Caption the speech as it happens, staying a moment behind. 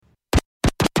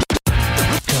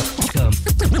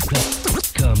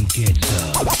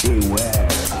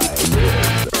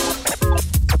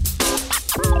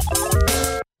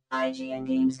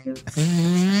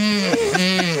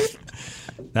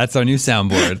That's our new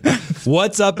soundboard.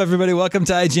 What's up, everybody? Welcome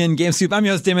to IGN Game Scoop. I'm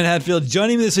your host, Damon Hadfield.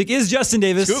 Joining me this week is Justin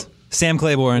Davis, Scoop. Sam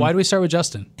Claiborne. Why do we start with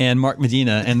Justin? And Mark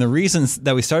Medina. And the reasons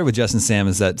that we started with Justin, Sam,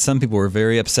 is that some people were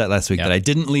very upset last week that I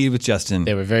didn't lead with Justin.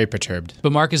 They were very perturbed.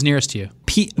 But Mark is nearest to you.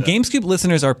 Game Scoop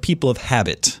listeners are people of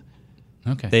habit.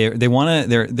 Okay. They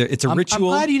want to. It's a ritual.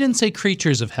 I'm glad you didn't say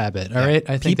creatures of habit. All right,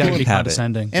 I think People that would be of habit.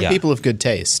 condescending. And Yeah. people of good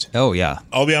taste. Oh yeah.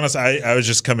 I'll be honest. I was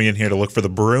just coming in here to look for the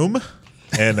broom,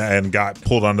 and got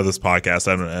pulled onto this podcast.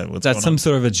 I don't know what's That's going some on.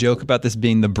 sort of a joke about this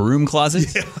being the broom closet.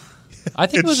 I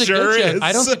think it was a sure good joke. is.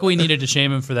 I don't think we needed to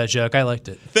shame him for that joke. I liked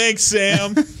it. Thanks,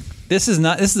 Sam. This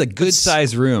is a good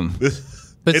sized room.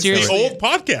 But It's seriously, the old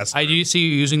podcast. I do see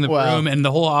you using the Wow. broom, and the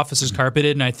whole office is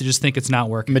carpeted, and I just think it's not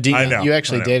working. Medina, I know, you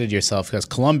actually I know. dated yourself because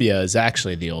Columbia is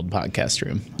actually the old podcast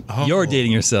room. You're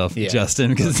dating yourself, Yeah. Justin,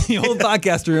 because the old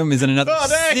podcast room is in another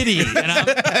city. And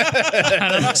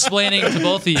I'm explaining to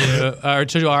both of you, or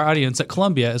to our audience, that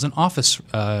Columbia is an office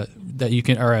that you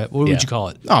can, or what would you call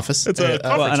it? Office. It's a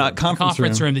Well, and a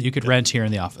Conference room that you could rent here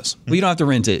in the office. Well, you don't have to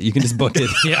rent it. You can just book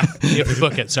it. Yeah, you have to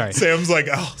book it. Sorry. Sam's like,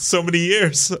 oh, so many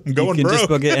years. I'm You going can just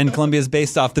broke. book it. And Columbia is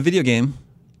based off the video game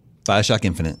BioShock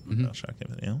Infinite. Oh,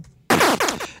 shocking, yeah.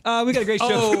 We got a great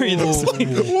show for you this week.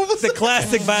 The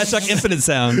classic BioShock Infinite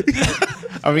sound.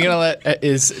 Are we gonna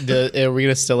are we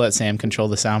gonna still let Sam control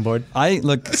the soundboard?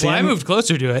 Well, I moved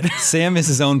closer to it. Sam is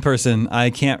his own person. I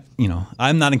can't,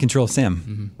 I'm not in control of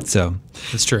Sam. So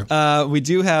That's true. we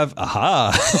do have,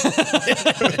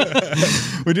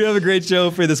 we do have a great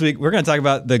show for you this week. We're going to talk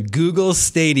about the Google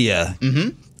Stadia.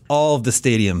 All of the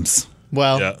stadiums.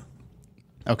 Well, Yeah.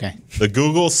 okay. The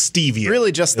Google Stevia.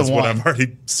 Really just the is what one. I've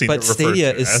already seen But it referred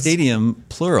Stadia to is as. stadium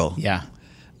plural. Yeah.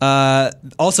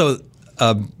 Also,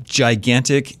 a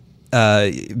gigantic,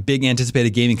 big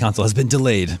anticipated gaming console has been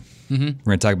delayed. We're going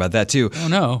to talk about that too. Oh,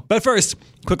 no. But first,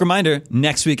 quick reminder,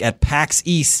 next week at PAX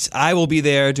East, I will be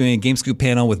there doing a Game Scoop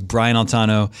panel with Brian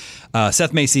Altano,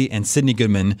 Seth Macy, and Sydney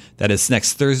Goodman. That is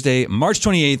next Thursday, March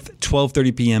 28th,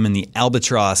 12:30 p.m. in the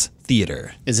Albatross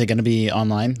Theater. Is it gonna be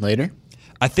online later?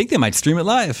 I think they might stream it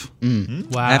live. Wow.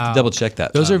 I have to double check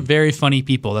that. Those are very funny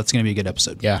people. That's going to be a good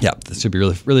episode. Yeah. Yeah, this should be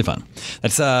really, really fun.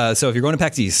 That's so if you're going to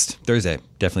PAX East Thursday,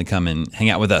 definitely come and hang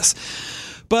out with us.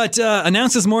 But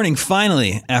announced this morning,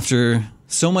 finally, after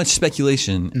so much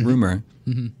speculation, rumor,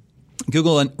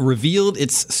 Google revealed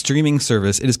its streaming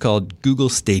service. It is called Google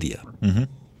Stadia.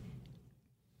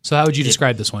 So how would you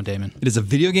describe this one, Damon? It is a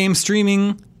video game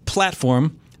streaming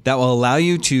platform that will allow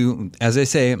you to, as I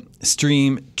say,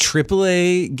 stream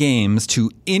AAA games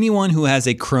to anyone who has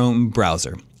a Chrome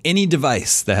browser. Any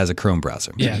device that has a Chrome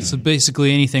browser. Yeah, so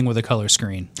basically anything with a color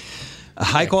screen.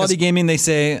 High quality gaming, they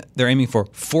say they're aiming for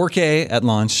 4K at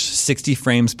launch, 60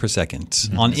 frames per second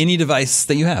on any device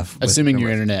that you have. Assuming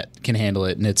your internet can handle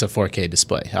it and it's a 4K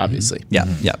display, obviously. Yeah,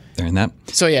 yeah, they're in that.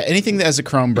 So yeah, anything that has a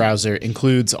Chrome browser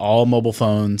includes all mobile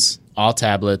phones, all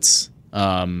tablets,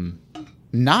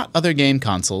 not other game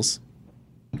consoles.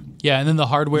 Yeah, and then the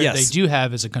hardware Yes. they do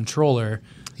have is a controller.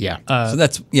 Yeah. So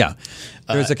that's, yeah.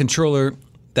 There's a controller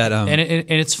that... And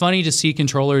it's funny to see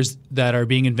controllers that are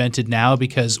being invented now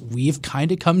because we've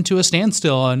kind of come to a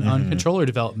standstill on controller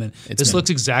development. This looks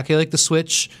exactly like the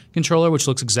Switch controller, which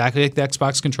looks exactly like the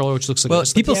Xbox controller, which looks like well,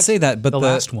 just like people say that, but the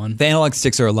last one. the analog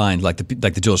sticks are aligned like the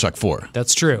DualShock 4.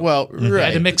 That's true. Well, I had to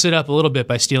right. mix it up a little bit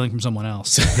by stealing from someone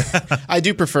else. I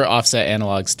do prefer offset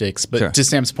analog sticks, but Sure. to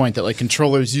Sam's point that like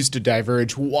controllers used to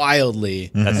diverge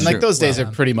wildly, and like true. those days are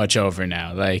pretty much over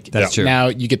now. Like That's true. now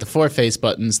you get the 4 face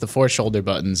buttons, the 4 shoulder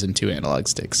buttons, and 2 analog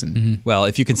sticks. And Well,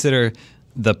 if you consider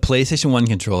the PlayStation 1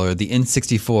 controller, the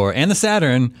N64, and the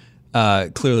Saturn,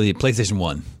 clearly PlayStation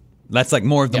 1. That's like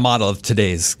more of the model of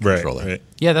today's controller. Right.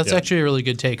 Yeah, that's actually a really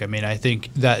good take. I mean, I think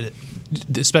that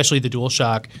especially the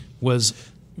DualShock was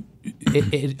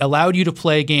it allowed you to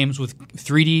play games with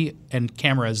 3D and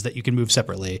cameras that you can move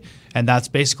separately, and that's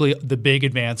basically the big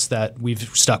advance that we've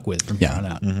stuck with from here on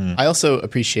out. I also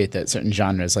appreciate that certain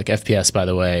genres, like FPS, by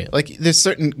the way, like there's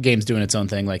certain games doing its own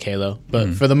thing, like Halo, but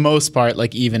for the most part,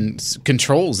 like even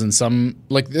controls in some,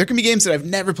 like there can be games that I've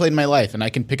never played in my life, and I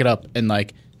can pick it up and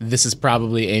like this is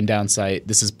probably aim down sight.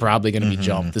 This is probably going to be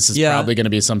jump. This is Yeah. probably going to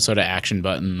be some sort of action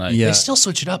button. Like, Yeah. They still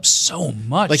switch it up so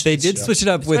much. Like they did switch it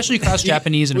up with especially across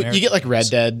Japanese and you American. get like Red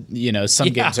Dead. You know, some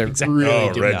Yeah, games are exactly. really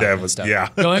Oh, doing Red that Dead kind of was, stuff. yeah.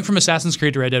 Going from Assassin's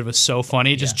Creed to Red Dead was so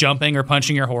funny. Just jumping or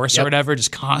punching your horse or whatever,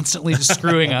 just constantly just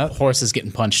screwing up. Horses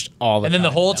getting punched all the And time. then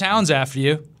the whole town's after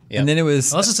you. And then it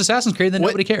was Unless it's Assassin's Creed, then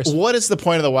nobody cares. What is the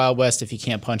point of the Wild West if you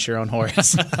can't punch your own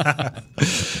horse?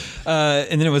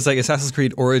 and then it was like Assassin's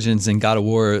Creed Origins and God of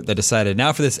War that decided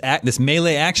now for this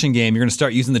melee action game, you're going to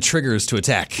start using the triggers to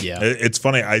attack. Yeah. It's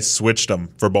funny. I switched them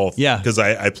for both. Yeah. Because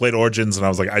I played Origins and I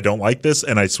was like, I don't like this.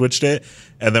 And I switched it.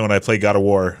 And then when I played God of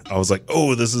War, I was like,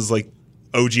 oh, this is like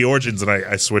OG Origins. And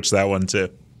I switched that one too.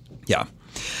 Yeah.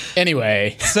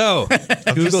 Anyway, So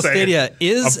Google Just saying. Stadia I'm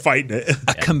is fighting it.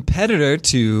 a competitor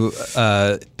to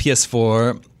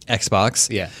PS4, Xbox.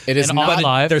 yeah, it is And not.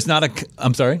 OnLive. There's not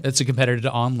I'm sorry, It's a competitor to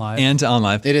OnLive. and to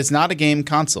OnLive. It is not a game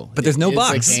console, But there's no It's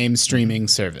box. a game streaming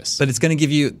service. But it's going to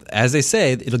give you, as they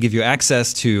say, it'll give you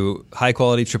access to high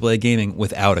quality AAA gaming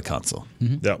without a console.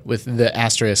 Yeah. with the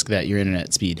asterisk that your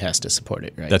internet speed has to support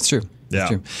it, right? That's true. Yeah. That's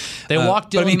true. they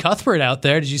walked but I Dylan mean- Cuthbert out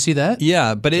there. Did you see that?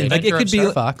 Yeah, but it Inventor could of be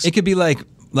Star Fox. it could be like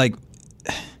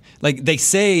they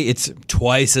say it's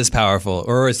twice as powerful,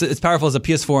 or it's as powerful as a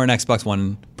PS4 and Xbox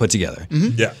One put together.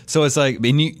 Yeah. So it's like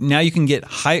now you can get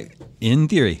in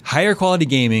theory, higher quality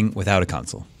gaming without a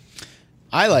console.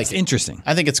 I like It's it. interesting.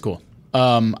 I think it's cool.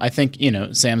 I think,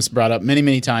 Sam's brought up many,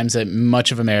 many times that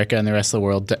much of America and the rest of the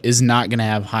world is not going to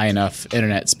have high enough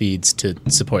internet speeds to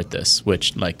support this,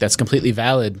 which, that's completely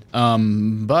valid.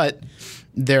 But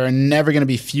there are never going to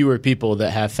be fewer people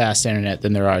that have fast internet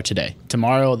than there are today.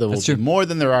 Tomorrow, there will That's true. be more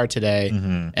than there are today.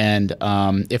 And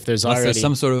if there's Unless already... there's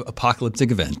some sort of apocalyptic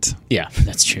event. Yeah,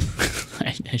 that's true.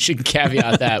 I should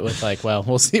caveat that with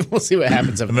we'll see what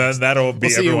happens. And then that'll be We'll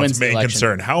see who everyone's wins the main election.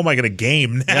 concern. How am I going to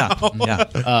game now? Yeah,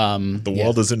 yeah. The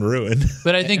world is in ruin.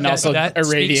 But I think And that, also that speaks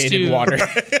irradiated to, water.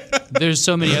 There's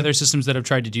so many other systems that have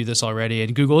tried to do this already,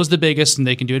 and Google is the biggest, and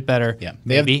they can do it better. Yeah.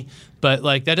 They have- maybe. But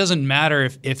that doesn't matter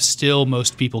if still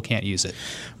most people can't use it.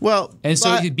 Well, And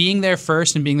so but- being there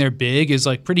first and being there big is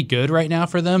pretty good right now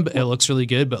for them. But it looks really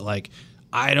good. But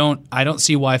I don't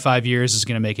see why 5 years is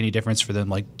going to make any difference for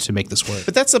them to make this work.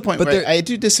 But that's the point But where there- I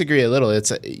do disagree a little.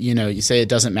 It's you say it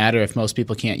doesn't matter if most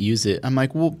people can't use it. I'm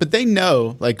like, well, but they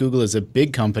know Google is a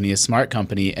big company, a smart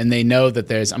company, and they know that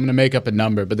I'm going to make up a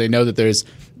number, but they know that there's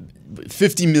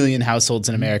 50 million households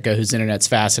in America whose internet's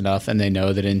fast enough, and they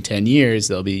know that in 10 years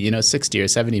there'll be 60 or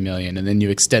 70 million, and then you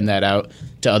extend that out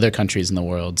to other countries in the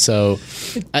world. So,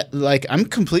 I'm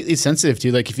completely sensitive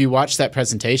to if you watch that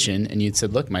presentation and you'd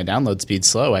said, look, my download speed's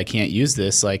slow, I can't use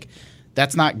this.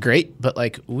 That's not great, but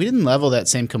we didn't level that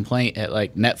same complaint at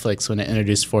Netflix when it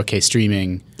introduced 4K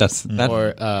streaming. That's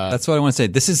Or, that's what I want to say.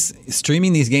 This is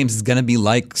streaming these games is going to be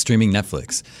like streaming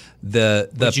Netflix. The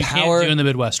Which you power can't do in the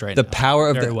Midwest right now. the power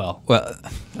of very the well. Well,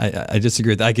 I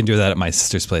disagree with that. I can do that at my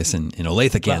sister's place in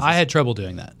Olathe, But Kansas. I had trouble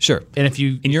doing that. Sure. And if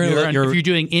you And if you're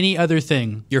doing any other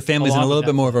thing, your family's in a along little with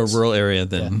bit more of a Netflix. rural area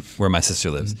than where my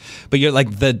sister lives. But you're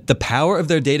the power of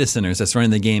their data centers that's running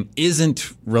the game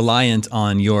isn't reliant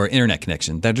on your internet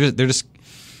connection. They're just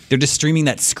streaming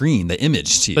that screen, the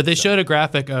image to you. But they showed a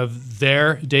graphic of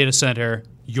their data center,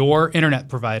 your internet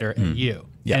provider, and you.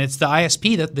 Yeah. And it's the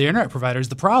ISP that the internet provider is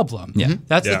the problem. Yeah.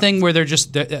 That's Yeah. the thing where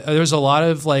there's a lot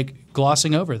of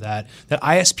glossing over that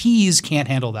ISPs can't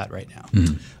handle that right now.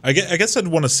 I guess I'd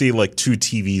want to see two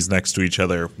TVs next to each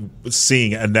other,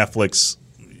 seeing a Netflix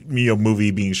movie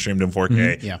being streamed in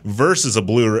 4K Yeah. versus a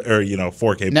Blu-ray or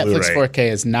 4K Netflix Blu-ray. 4K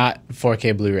is not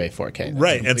 4K Blu-ray 4K. That's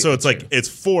Right, and so it's completely it's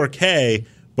 4K,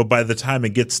 but by the time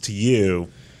it gets to you,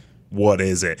 what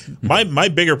is it? My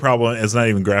bigger problem is not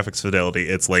even graphics fidelity;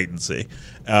 it's latency.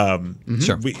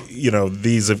 Sure.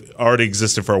 These have already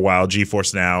existed for a while.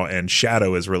 GeForce Now and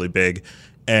Shadow is really big,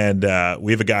 and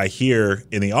we have a guy here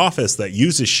in the office that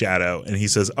uses Shadow, and he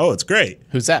says, "Oh, it's great."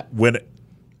 Who's that? When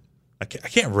I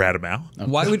can't rat him out.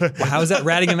 how is that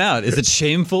ratting him out? Is it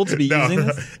shameful to be using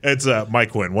this? It's Mike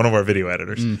Quinn, one of our video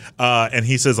editors, and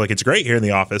he says it's great here in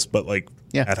the office, but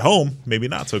Yeah. at home maybe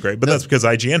not so great. But that's because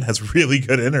IGN has really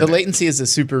good internet. The latency is a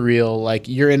super real.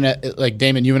 You're in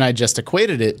Damon, you and I just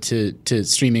equated it to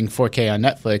streaming 4K on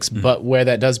Netflix, but where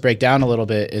that does break down a little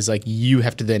bit is you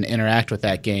have to then interact with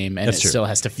that game, and That's it true. still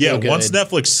has to feel good. Once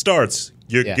Netflix starts,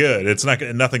 you're Yeah. good. It's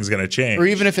nothing's going to change. Or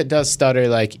even if it does stutter,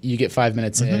 you get 5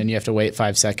 minutes in and you have to wait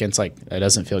 5 seconds, that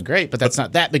doesn't feel great. But that's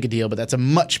not that big a deal. But that's a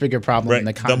much bigger problem in the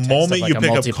Right. The context moment of you a pick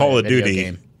up Call multiplayer of video Duty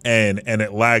game. and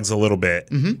it lags a little bit,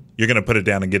 you're going to put it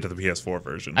down and get to the PS4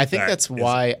 version. I think that's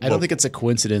why I don't think it's a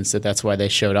coincidence that's why they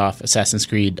showed off Assassin's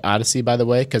Creed Odyssey. By the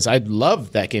way, because I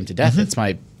love that game to death. It's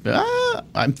my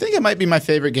I think it might be my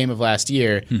favorite game of last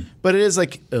year, but it is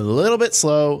like a little bit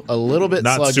slow, a little bit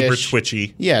Not sluggish. super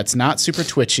twitchy. Yeah, it's not super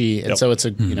twitchy, and Yep. so it's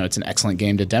it's an excellent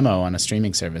game to demo on a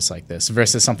streaming service like this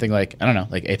versus something like I don't know,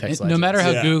 like Apex Legends. No matter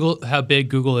how Yeah. how big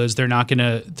Google is, they're not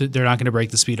gonna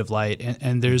break the speed of light.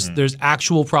 And there's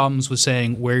actual problems with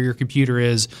saying where your computer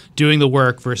is doing the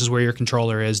work versus where your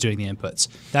controller is doing the inputs.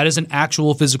 That is an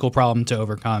actual physical problem to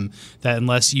overcome. That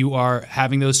unless you are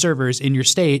having those servers in your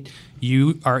state,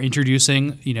 you are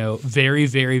introducing, very,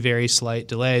 very, very slight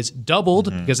delays, doubled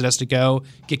because it has to go,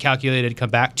 get calculated, come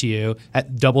back to you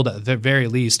at doubled at the very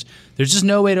least. There's just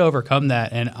no way to overcome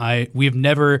that. And we've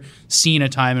never seen a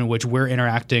time in which we're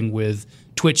interacting with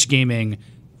Twitch gaming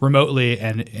remotely,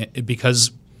 and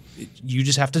because you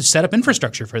just have to set up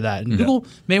infrastructure for that. And Google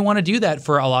may want to do that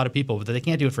for a lot of people, but they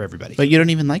can't do it for everybody. But you don't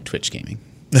even like Twitch gaming.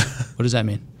 What does that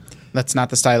mean? That's not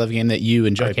the style of game that you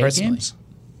enjoy Arcade personally. games?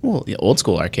 Well, yeah, old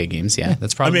school arcade games, yeah.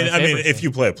 That's probably I mean, my if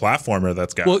you play a platformer,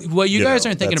 that's got. Well, what you guys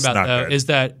aren't thinking that's about not though good. is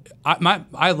that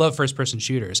I love first-person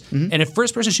shooters, and if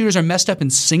first-person shooters are messed up in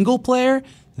single player,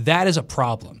 that is a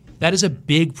problem. That is a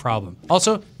big problem.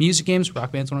 Also, music games,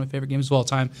 Rock Band's one of my favorite games of all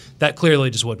time. That clearly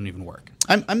just wouldn't even work.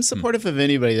 I'm supportive of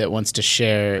anybody that wants to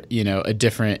share, a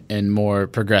different and more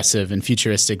progressive and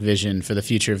futuristic vision for the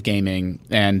future of gaming,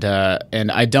 and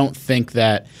I don't think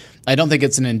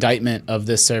it's an indictment of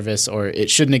this service, or it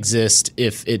shouldn't exist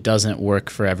if it doesn't work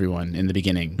for everyone in the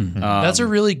beginning. That's a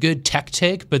really good tech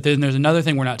take, but then there's another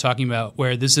thing we're not talking about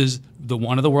where this is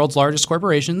one of the world's largest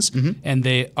corporations, and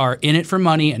they are in it for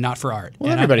money and not for art.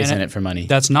 Well, And everybody's in it for money.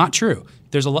 That's not true.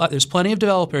 There's plenty of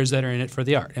developers that are in it for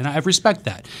the art, and I respect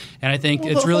that. And I think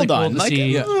it's really cool to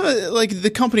see. Like the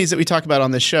companies that we talk about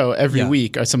on this show every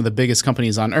week are some of the biggest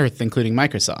companies on earth, including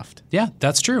Microsoft. Yeah,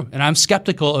 that's true. And I'm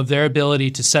skeptical of their ability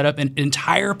to set up an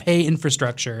entire pay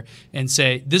infrastructure and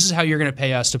say, this is how you're going to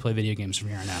pay us to play video games from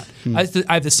here on out.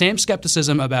 I have the same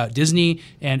skepticism about Disney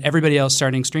and everybody else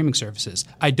starting streaming services.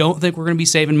 I don't think we're going to be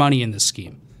saving money in this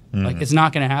scheme. Like, it's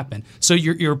not going to happen. So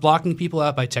you're blocking people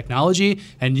out by technology,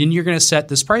 and then you're going to set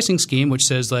this pricing scheme which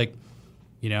says, like,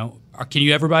 can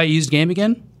you ever buy a used game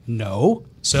again? No.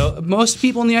 So most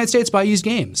people in the United States buy used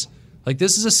games. Like,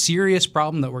 this is a serious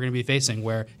problem that we're going to be facing,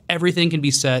 where everything can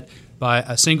be set by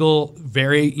a single,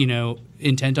 very,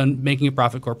 intent on making a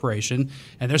profit corporation,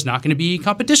 and there's not going to be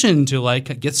competition to,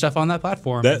 like, get stuff on that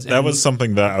platform. That was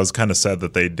something that I was kind of sad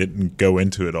that they didn't go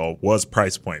into at all, was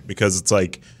price point, because it's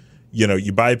like,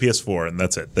 you buy a PS4 and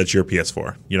that's it. That's your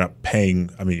PS4. You're not paying.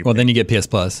 I mean, Well, then you get PS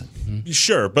Plus.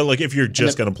 sure, but like if you're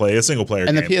just going to play a single player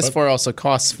And game, the PS4 also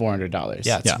costs $400.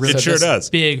 Yeah, it's Yeah. really it sure that's a does.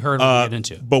 big hurdle to get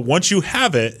into. But once you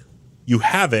have it,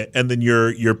 and then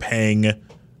you're paying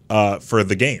for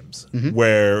the games,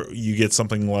 where you get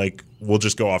something like, we'll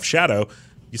just go off Shadow.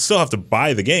 You still have to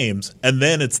buy the games, and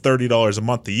then it's $30 a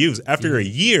month to use. After a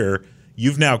year,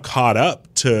 you've now caught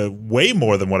up to way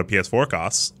more than what a PS4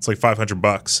 costs. It's like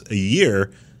 $500 a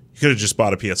year. You could have just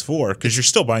bought a PS4 because you're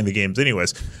still buying the games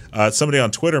anyways. Somebody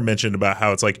on Twitter mentioned about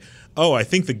how it's like, oh, I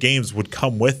think the games would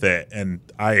come with it, and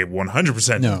I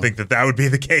 100% think that would be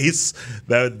the case.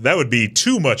 That would be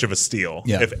too much of a steal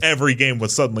if every game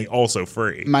was suddenly also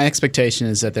free. My expectation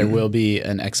is that there will be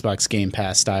an Xbox Game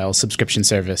Pass style subscription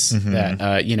service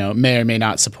that may or may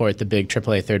not support the big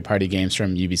AAA third party games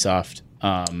from Ubisoft.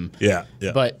 Yeah.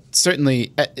 But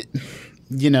certainly,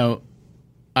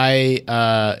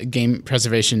 game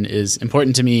preservation is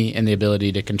important to me, and the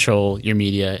ability to control your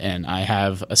media, and I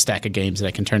have a stack of games that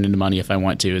I can turn into money if I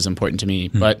want to, is important to me.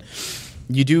 But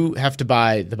you do have to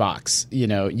buy the box. You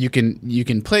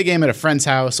can play a game at a friend's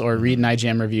house or read an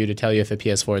IGN review to tell you if a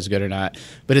PS4 is good or not.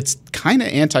 But it's kind of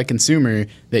anti-consumer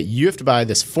that you have to buy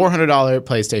this $400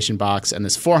 PlayStation box and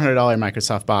this $400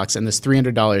 Microsoft box and this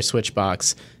 $300 Switch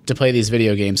box to play these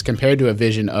video games, compared to a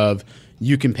vision of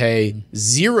you can pay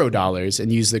 $0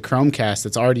 and use the Chromecast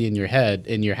that's already in your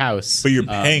house. But you're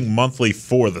paying monthly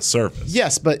for the service.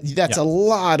 Yes, but that's a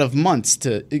lot of months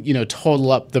to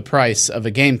total up the price of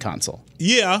a game console.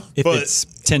 Yeah, If it's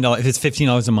 $10, if it's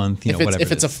 $15 a month, whatever.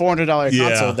 If it's a $400 Yeah.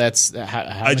 console, that's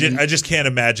I just can't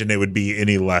imagine it would be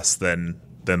any less than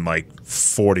like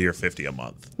 40 or 50 a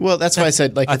month. Well, that's why I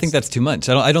said I think that's too much.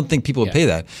 I don't think people would pay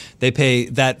that. They pay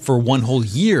that for one whole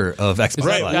year of Xbox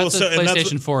Right, Live. well, That's so- a and that's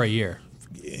PlayStation 4 a year.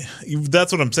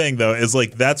 That's what I'm saying though, is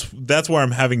like that's where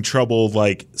I'm having trouble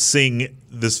like seeing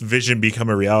this vision become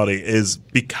a reality, is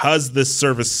because this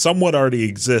service somewhat already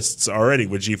exists already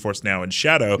with GeForce Now and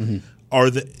Shadow.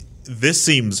 This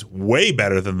seems way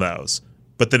better than those,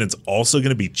 but then it's also going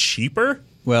to be cheaper.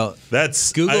 Well,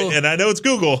 That's Google- and I know it's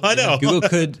Google. I know. Google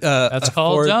could That's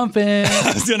called dumping.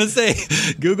 I was going to say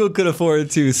Google could afford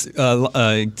to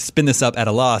spin this up at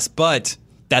a loss, but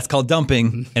That's called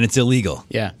dumping, and it's illegal.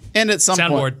 Yeah, and at some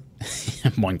Soundboard.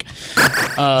 point,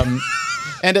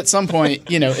 and at some point,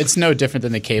 it's no different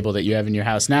than the cable that you have in your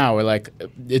house now, where like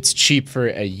it's cheap for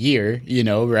a year,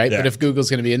 right? Yeah. But if Google's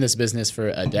going to be in this business for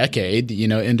a decade,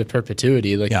 into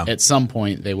perpetuity, like at some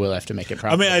point they will have to make it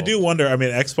profitable. I mean, I do wonder. I mean,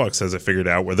 Xbox has it figured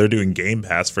out where they're doing Game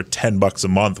Pass for $10 a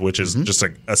month, which is just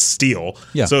a steal.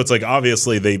 Yeah. So it's like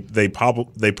obviously they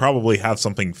probably have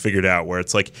something figured out where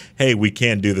it's like, hey, we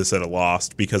can't do this at a loss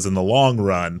because in the long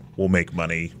run we'll make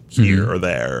money here or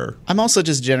there. I'm also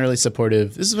just generally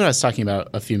supportive. This is what I was talking about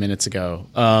a few minutes ago.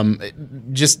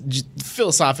 Just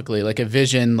philosophically, like a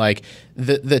vision, like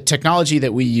the technology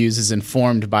that we use is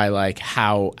informed by like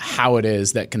how it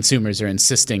is that consumers are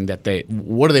insisting that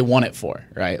what do they want it for,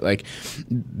 right? Like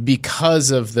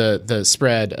because of the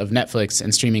spread of Netflix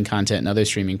and streaming content and other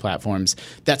streaming platforms,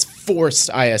 that's forced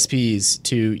ISPs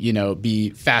to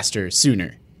be faster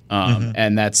sooner,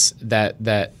 and that's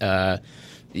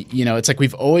it's like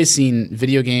we've always seen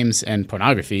video games and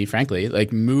pornography, frankly,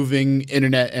 like moving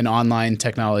internet and online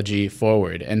technology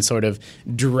forward and sort of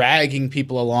dragging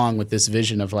people along with this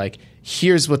vision of like,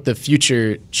 here's what the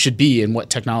future should be and what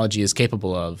technology is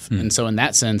capable of. And so in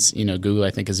that sense, Google,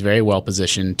 I think, is very well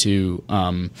positioned to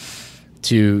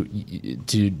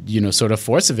sort of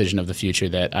force a vision of the future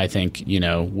that I think,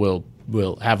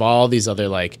 will have all these other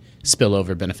like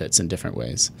spillover benefits in different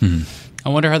ways. I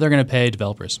wonder how they're going to pay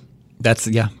developers. That's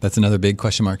another big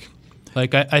question mark.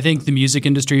 Like, I think the music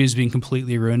industry is being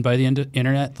completely ruined by the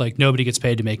internet. Like, nobody gets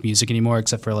paid to make music anymore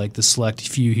except for, like, the select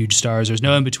few huge stars. There's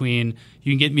no in-between.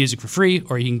 You can get music for free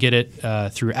or you can get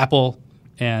it through Apple,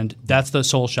 and that's the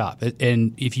sole shop.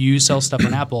 And if you sell stuff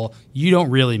on Apple, you don't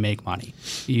really make money.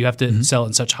 You have to sell it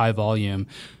in such high volume.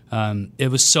 It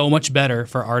was so much better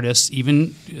for artists,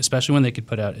 especially when they could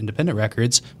put out independent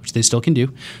records, which they still can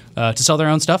do, to sell their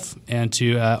own stuff and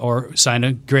or sign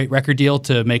a great record deal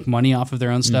to make money off of their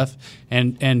own stuff.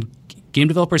 And game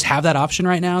developers have that option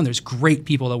right now, and there's great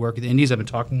people that work at the indies. I've been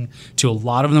talking to a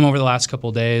lot of them over the last couple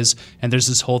of days, and there's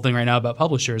this whole thing right now about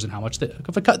publishers and how much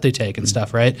of a cut they take and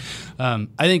stuff, right? I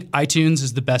think iTunes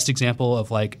is the best example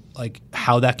of like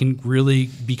how that can really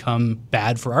become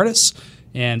bad for artists.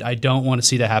 And I don't want to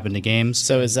see that happen to games.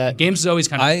 So is that games is always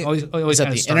kind of always is that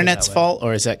kind of the internet's fault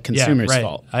or is that consumers'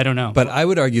 fault? I don't know. But I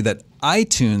would argue that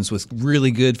iTunes was really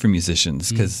good for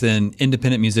musicians because then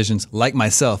independent musicians like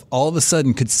myself all of a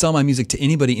sudden could sell my music to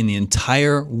anybody in the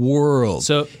entire world.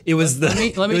 So it was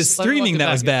streaming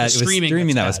that was bad. It was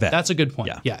streaming that was bad. That's a good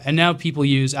point. Yeah. And now people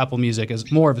use Apple Music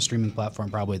as more of a streaming platform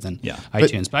probably than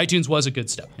iTunes. But iTunes was a good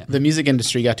step. Yeah. The music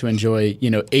industry got to enjoy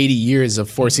 80 years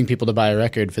of forcing people to buy a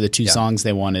record for the two songs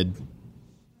they wanted.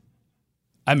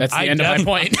 That's the end of my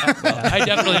point. I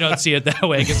definitely don't see it that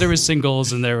way because there was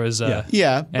singles and there was but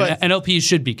and LPs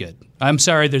should be good. I'm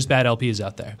sorry, there's bad LPs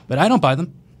out there, but I don't buy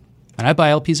them, and I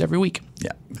buy LPs every week.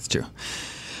 Yeah, that's true.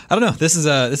 I don't know. This is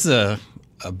a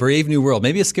brave new world,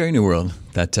 maybe a scary new world.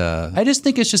 That I just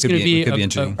think it's just going to be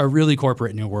a really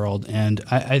corporate new world, and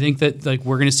I think that like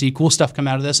we're going to see cool stuff come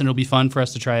out of this, and it'll be fun for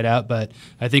us to try it out. But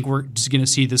I think we're just going to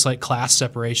see this like class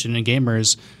separation in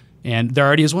gamers, and there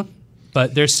already is one.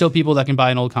 But there's still people that can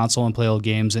buy an old console and play old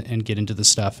games and get into this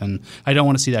stuff, and I don't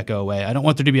want to see that go away. I don't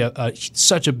want there to be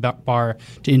such a bar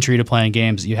to entry to playing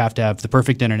games. You have to have the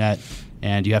perfect internet,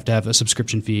 and you have to have a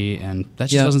subscription fee, and that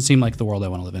just doesn't seem like the world I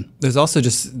want to live in. There's also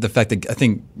just the fact that I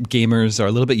think gamers are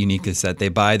a little bit unique is that they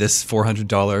buy this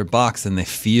 $400 box and they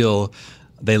feel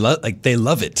they love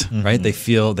it, right? They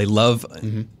feel they love.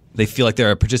 They feel like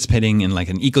they're participating in like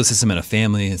an ecosystem and a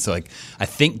family, and so like I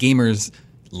think gamers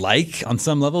on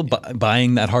some level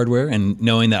buying that hardware and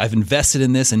knowing that I've invested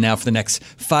in this, and now for the next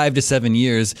 5 to 7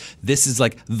 years, this is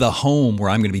like the home where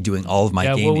I'm going to be doing all of my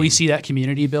gaming. Will we see that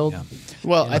community build? Yeah.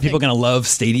 Well, are people going to love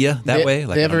Stadia that way?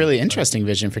 Like, they have a really interesting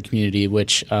vision for community,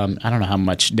 which I don't know how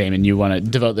much, Damon, you want to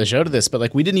devote the show to this, but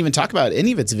like we didn't even talk about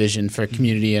any of its vision for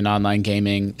community and online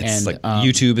gaming. It's like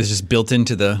YouTube is just built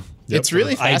into the it's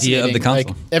really fascinating. Idea of the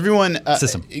console. Like everyone,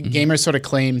 system. Gamers sort of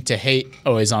claim to hate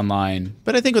Always Online,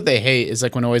 but I think what they hate is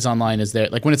like when Always Online is there,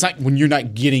 like when you're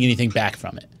not getting anything back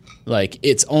from it. Like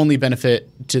it's only benefit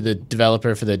to the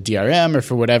developer for the DRM or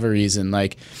for whatever reason.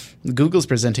 Like Google's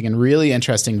presenting a really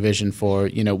interesting vision for,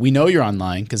 we know you're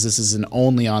online because this is an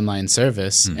only online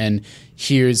service, and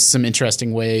here's some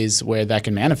interesting ways where that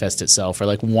can manifest itself. Or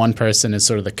like one person is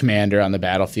sort of the commander on the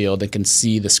battlefield and can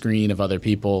see the screen of other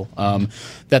people.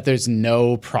 That there's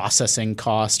no processing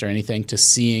cost or anything to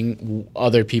seeing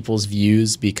other people's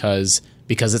views because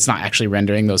because it's not actually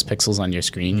rendering those pixels on your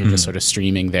screen. You're just sort of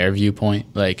streaming their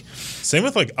viewpoint. Like, Same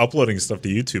with like uploading stuff to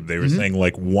YouTube. They were saying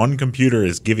like one computer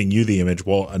is giving you the image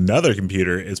while another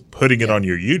computer is putting it on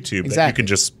your YouTube that you Exactly. can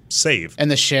just save. and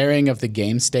the sharing of the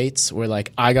game states where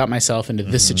like, I got myself into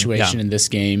this situation in this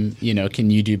game, you know, can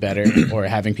you do better? Or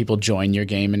having people join your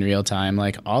game in real time,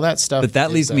 like all that stuff. But that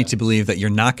is, leads me to believe that you're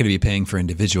not going to be paying for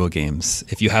individual games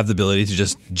if you have the ability to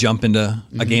just jump into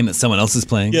a game that someone else is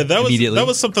playing. Yeah, immediately. that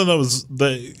was something that was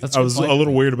I was a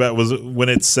little weird about was when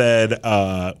it said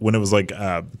when it was like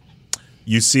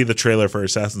you see the trailer for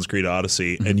Assassin's Creed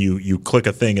Odyssey and you click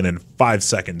a thing and in 5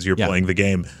 seconds you're playing the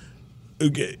game.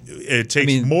 It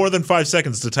takes more than 5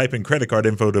 seconds to type in credit card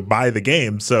info to buy the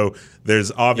game, so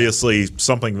there's obviously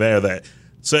something there that.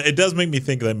 So it does make me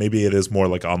think that maybe it is more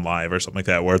like on Live or something like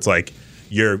that, where it's like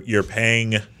you're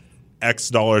paying X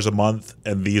dollars a month,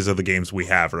 and these are the games we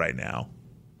have right now.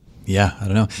 Yeah, I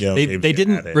don't know. You know, they games they you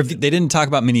didn't added. they didn't talk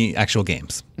about many actual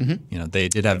games. You know, they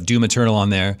did have Doom Eternal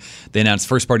on there. They announced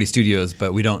first party studios,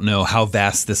 but we don't know how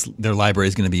vast their library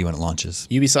is going to be when it launches.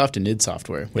 Ubisoft and id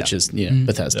Software, which is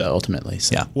Bethesda ultimately.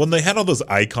 So. Yeah. When they had all those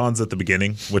icons at the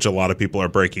beginning, which a lot of people are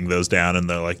breaking those down, and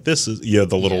they're like, "This is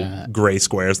the little gray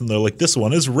squares," and they're like, "This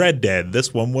one is Red Dead.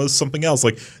 This one was something else."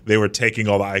 Like they were taking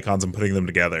all the icons and putting them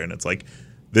together, and it's like,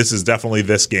 this is definitely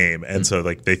this game, and so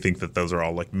like they think that those are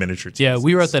all like miniature. Yeah, teasers.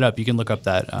 we wrote that up. You can look up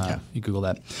that. You Google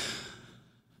that.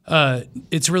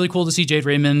 It's really cool to see Jade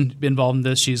Raymond be involved in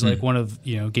this. She's like one of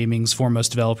gaming's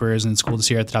foremost developers, and it's cool to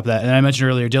see her at the top of that. And I mentioned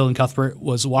earlier, Dylan Cuthbert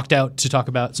was walked out to talk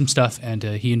about some stuff, and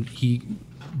he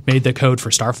made the code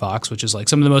for Star Fox, which is like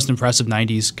some of the most impressive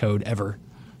 '90s code ever.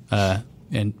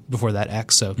 And before that,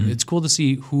 X. So it's cool to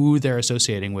see who they're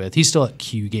associating with. He's still at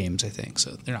Q Games, I think,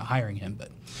 so they're not hiring him, but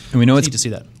And we know it's neat to see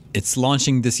that. it's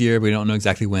launching this year. We don't know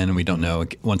exactly when, and we don't know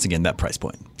once again that price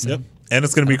point. So. Yep. And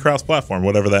it's going to be cross-platform,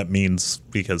 whatever that means,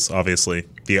 because obviously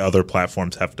the other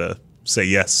platforms have to say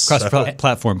yes.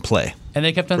 Cross-platform play. And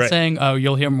they kept on Right. saying, "Oh,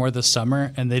 you'll hear more this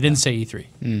summer," and they didn't say E3,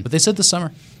 but they said this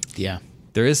summer. Yeah.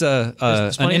 There is an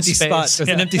plenty of empty space. spot. There's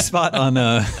an empty spot on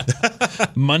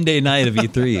Monday night of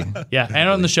E3. Yeah, and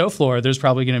on the show floor, there's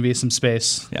probably going to be some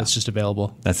space that's just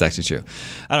available. That's actually true.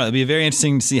 I don't know. It'll be very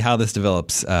interesting to see how this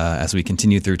develops as we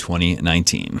continue through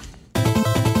 2019.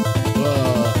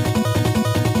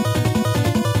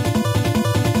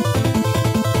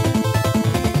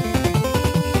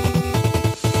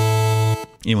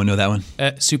 Anyone know that one?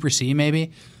 Super C,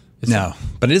 maybe? No,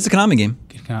 but it is a Konami game.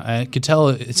 I could tell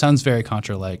it sounds very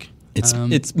Contra-like.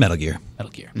 It's Metal Gear.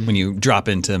 Metal Gear. When you drop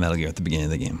into Metal Gear at the beginning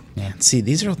of the game. Man, see,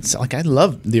 these are like I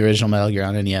love the original Metal Gear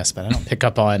on NES, but I don't pick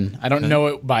up on. I don't know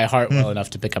it by heart well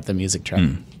enough to pick up the music track.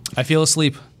 I feel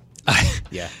asleep.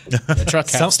 Yeah, the truck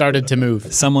started to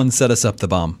move. Someone set us up the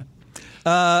bomb.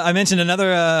 I mentioned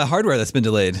another hardware that's been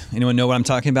delayed. Anyone know what I'm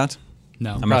talking about?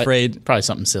 No. I'm afraid Probably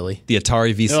something silly. the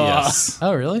Atari VCS.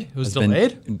 Oh, really? It was been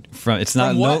delayed?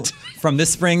 From what? from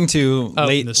this spring to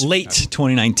late this-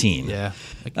 2019. Yeah.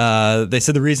 They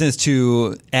said the reason is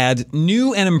to add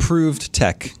new and improved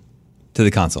tech to the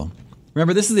console.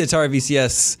 Remember, this is the Atari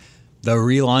VCS, the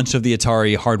relaunch of the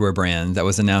Atari hardware brand that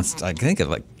was announced, I think,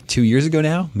 like 2 years ago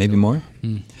now, maybe more.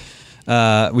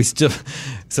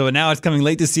 So now it's coming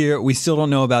late this year. We still don't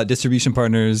know about distribution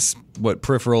partners, what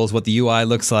peripherals, what the UI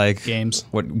looks like, Games.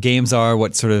 what games are,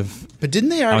 what sort of. But didn't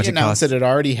they much already it announce costs? that it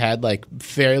already had like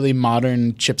fairly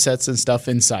modern chipsets and stuff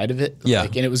inside of it? Yeah.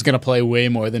 Like, and it was going to play way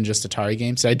more than just Atari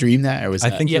games. Did I dream that, or was I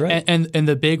that? think Yeah, you're right. and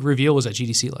the big reveal was at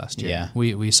GDC last year. Yeah.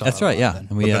 We saw That's a right. lot Yeah, then.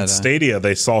 and we But then had, Stadia,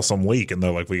 they saw some leak, and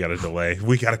they're like, "We got to delay.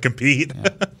 We got to compete."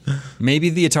 maybe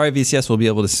the Atari VCS will be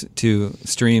able to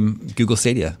stream Google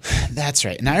Stadia. That's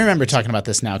right. And I remember talking about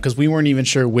this now because we weren't even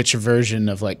sure which version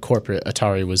of like corporate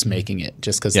Atari was making it,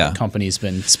 just because Yeah. the company's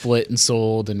been split and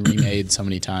sold and remade so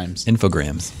many times.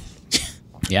 Infograms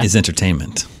Yeah. is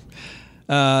entertainment.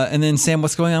 And then Sam,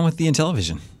 what's going on with the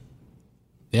Intellivision?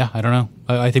 Yeah, I don't know.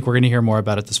 I think we're going to hear more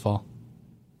about it this fall.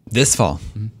 This fall,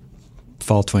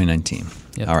 fall 2019.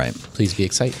 Yep. All right. Please be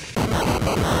excited.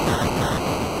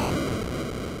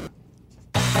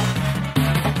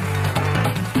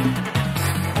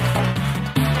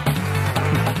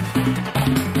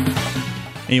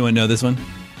 Anyone know this one?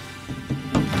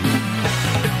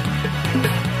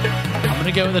 I'm going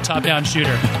to go with a top-down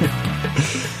shooter.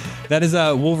 That is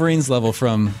Wolverine's level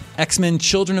from X-Men: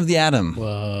 Children of the Atom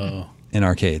Whoa. in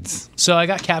arcades. So I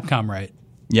got Capcom right.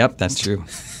 Yep, that's true.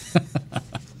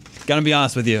 Gotta be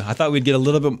honest with you. I thought we'd get a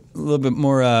little bit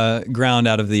more ground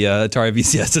out of the Atari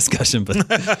VCS discussion,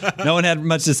 but no one had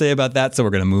much to say about that, so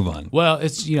we're gonna move on. Well,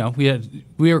 it's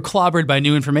we We were clobbered by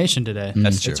new information today.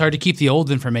 That's true. It's hard to keep the old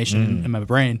information in my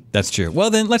brain. That's true. Well,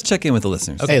 then let's check in with the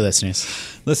listeners. Hey, listeners.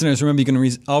 Listeners, remember you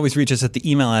can always reach us at the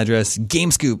email address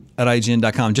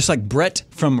gamescoop@ign.com, just like Brett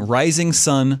from Rising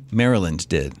Sun, Maryland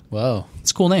did. Whoa. It's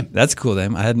a cool name. That's a cool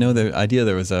name. I had no idea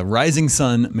there was a Rising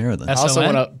Sun, Maryland. I also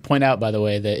SON? want to point out, by the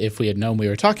way, that if we had known we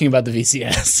were talking about the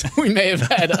VCS, we may have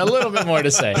had a little bit more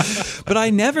to say. But I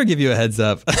never give you a heads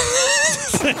up.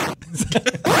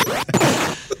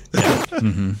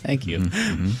 Thank you.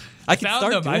 I can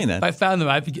start doing that. I found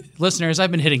them. Listeners, I've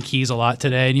been hitting keys a lot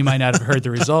today, and you might not have heard the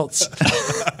results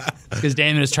because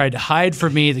Damon has tried to hide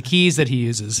from me the keys that he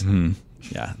uses.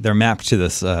 Yeah, they're mapped to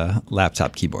this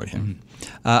laptop keyboard here.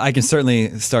 I can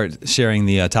certainly start sharing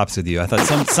the topics with you. I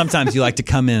thought sometimes you like to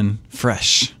come in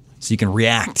fresh so you can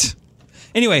react.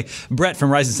 Anyway, Brett from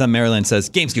Rising Sun, Maryland says,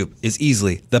 GameScoop is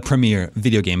easily the premier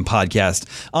video game podcast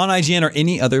on IGN or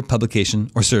any other publication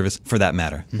or service for that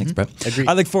matter. Thanks, Brett. Agreed.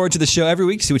 I look forward to the show every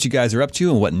week, see what you guys are up to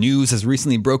and what news has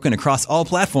recently broken across all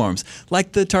platforms,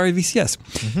 like the Atari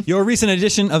VCS. Your recent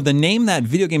edition of the Name That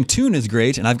Video Game Tune is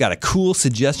great, and I've got a cool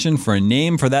suggestion for a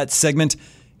name for that segment,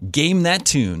 Game That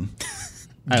Tune.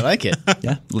 I like it.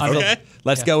 Yeah, Okay.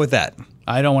 let's go with that.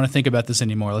 I don't want to think about this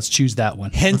anymore. Let's choose that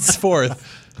one. Henceforth,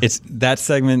 that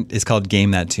segment is called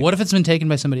Game That Tune. What if it's been taken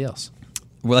by somebody else?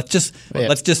 Well,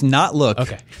 let's just not look,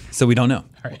 Okay. so we don't know.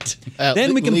 All right.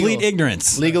 Then we can plead legal.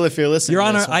 ignorance. Legal if you're listening. Your to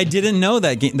Honor, this one. I didn't know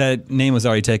that name was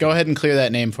already taken. Go ahead and clear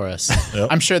that name for us.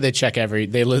 I'm sure they check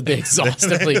they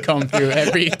exhaustively comb through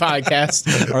every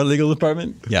podcast. Our legal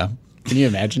department. Yeah. Can you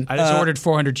imagine? I just ordered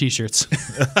 400 T-shirts.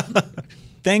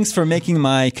 Thanks for making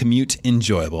my commute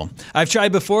enjoyable. I've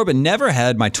tried before, but never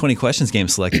had my 20 questions game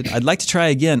selected. I'd like to try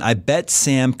again. I bet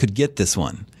Sam could get this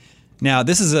one. Now,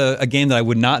 this is a game that I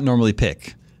would not normally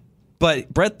pick,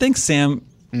 but Brett thinks Sam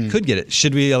could get it.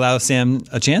 Should we allow Sam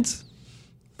a chance?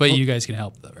 But you guys can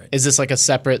help, though, right? Is this like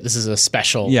this is a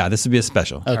special? Yeah, this would be a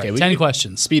special. Okay, All right, we 10 can-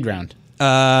 questions. Speed round.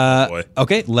 Boy.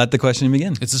 Okay, let the question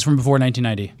begin. Is this from before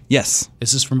 1990? Yes.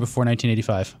 Is this from before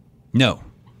 1985? No.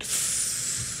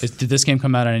 Did this game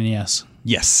come out on NES?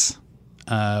 Yes.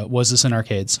 Was this in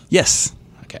arcades? Yes.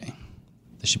 Okay.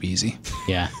 This should be easy.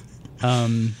 Yeah.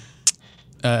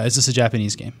 Is this a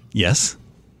Japanese game? Yes.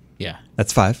 Yeah.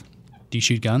 That's 5. Do you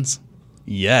shoot guns?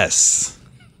 Yes.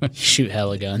 Shoot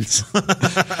hella guns.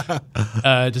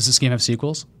 Does this game have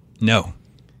sequels? No.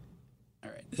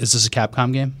 Is this a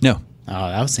Capcom game? No. Oh,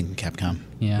 I was thinking Capcom.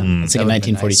 Yeah. I was thinking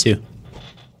 1942.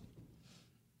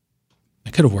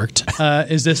 It could have worked.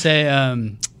 Is this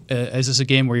a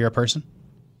game where you're a person?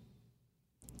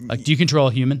 Like, do you control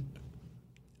a human?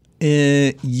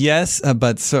 Yes,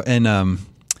 but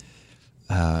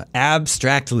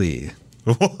abstractly.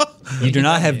 You do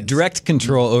not have direct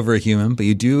control over a human, but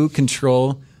you do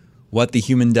control what the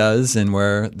human does and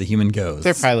where the human goes.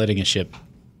 They're piloting a ship.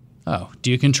 Oh,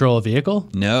 do you control a vehicle?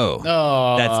 No.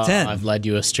 Oh, That's 10. I've led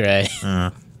you astray.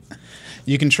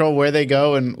 You control where they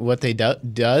go and what they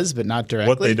does, but not directly.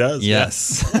 What they does.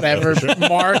 Yes. Whatever,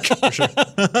 Mark.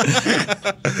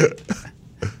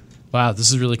 Wow,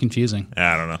 this is really confusing.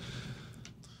 I don't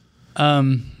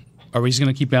know. Are we just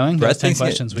going to keep going? Brett That's 10 thinks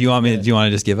questions. do you want to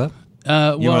just give up?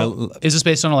 Well, is this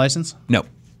based on a license? No.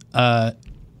 And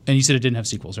you said it didn't have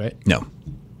sequels, right? No.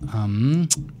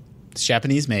 It's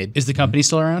Japanese made. Is the company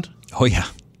still around? Oh yeah.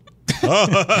 What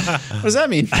does that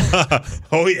mean?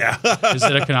 Oh yeah. Is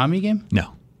it a Konami game?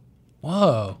 No.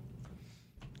 Whoa.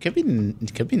 Could be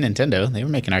Nintendo. They were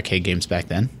making arcade games back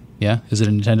then. Yeah. Is it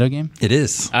a Nintendo game? It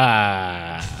is.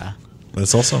 Ah,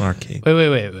 It's also an arcade.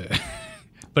 Wait.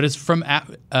 But it's from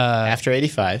after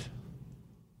 85.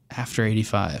 after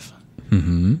 85.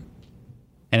 Mm-hmm.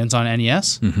 And it's on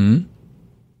NES? Mm-hmm.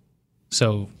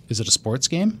 So is it a sports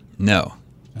game? No.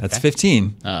 That's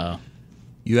 15. Uh-oh.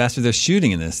 You asked if there's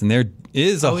shooting in this, and there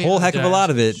is a Oh, yeah, whole heck of a there lot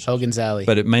of it, Hogan's Alley.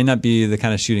 but it may not be the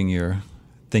kind of shooting you're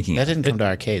thinking that of. didn't come to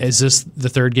arcade. Is this the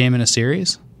third game in a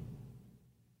series?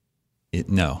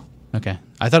 No. Okay.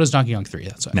 I thought it was Donkey Kong 3.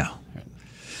 That's why. No.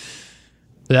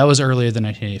 But that was earlier than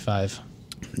 1985.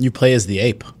 You play as the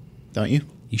ape, don't you?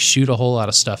 You shoot a whole lot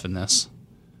of stuff in this.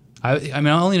 I mean,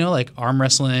 I only know like arm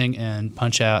wrestling and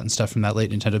Punch Out and stuff from that late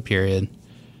Nintendo period.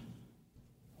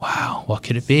 Wow, what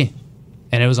could it be?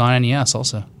 And it was on NES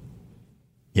also.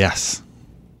 Yes.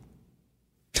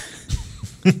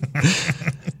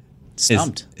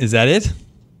 Stumped. Is that it?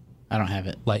 I don't have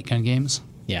it. Light gun games.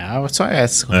 Yeah, I was sorry.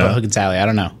 That's Hogan's Alley. I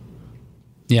don't know.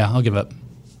 Yeah, I'll give up.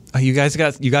 Oh, you guys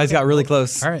got really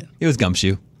close. All right. It was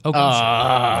Gumshoe. Oh,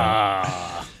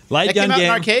 Light That gun came out game.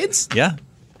 in arcades? Yeah.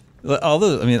 All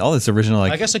this original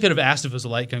I guess I could have asked if it was a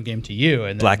light gun game to you.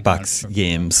 And then black box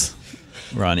games.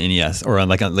 or on NES or on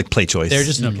like Play Choice. They're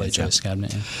just no play choice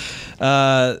cabinet.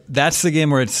 Yeah. That's the game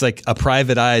where it's like a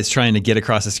private eye is trying to get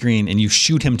across the screen, and you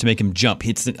shoot him to make him jump.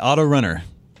 It's an auto runner,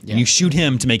 and you shoot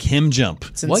him to make him jump.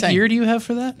 It's What insane. year do you have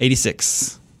for that?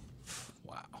 86.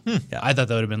 I thought that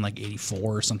would have been like 84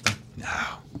 or something.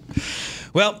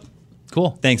 Well,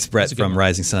 Cool. thanks, Brett That's a good from one.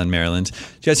 Rising Sun, Maryland. Did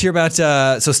you guys hear about?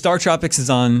 So Star Tropics is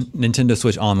on Nintendo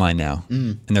Switch Online now,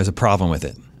 and there's a problem with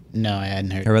it. No, I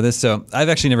hadn't heard. Heard about this? So I've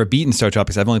actually never beaten Star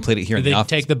Tropics. I've only played it here in Did the they office.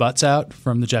 take the butts out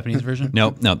from the Japanese version? No.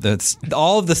 That's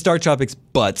all of the Star Tropics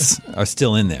butts are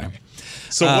still in there.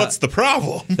 So what's the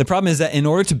problem? The problem is that in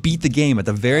order to beat the game at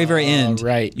the very, very end,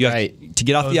 right, you have right. to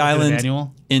get off Oh, the is it a island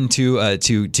manual? into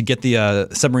to get the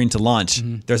submarine to launch.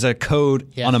 There's a code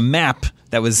Yeah. on a map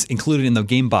that was included in the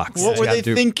game box. What that were you have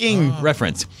they to thinking?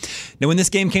 Reference. Now, when this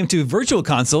game came to Virtual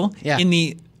Console, Yeah. in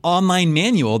the online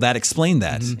manual, that explained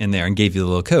that in there and gave you the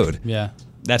little code. Yeah.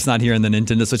 That's not here in the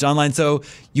Nintendo Switch Online, so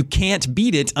you can't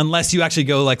beat it unless you actually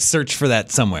go search for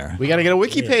that somewhere. We got to get a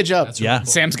wiki page up. really cool.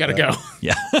 Sam's got to go.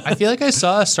 Yeah. I feel like I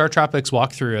saw Star Tropics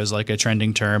walkthrough as like a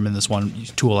trending term in this one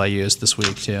tool I used this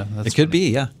week too. That's It could funny. be,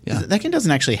 yeah. That game doesn't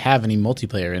actually have any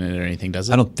multiplayer in it or anything, does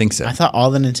it? I don't think so. I thought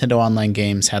all the Nintendo Online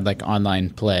games had like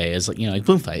online play, as like like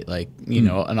Boom Fight, like an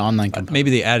online component. Maybe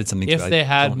they added something to it. If I they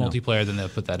had don't know. multiplayer, then they'll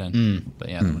put that in. But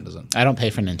yeah, that one doesn't. I don't pay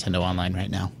for Nintendo Online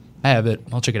right now. I have it.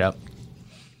 I'll check it out.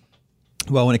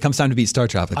 Well, when it comes time to beat Star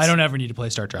Tropics, I don't ever need to play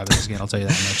Star Tropics again. I'll tell you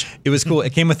that much. it was cool. It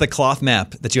came with a cloth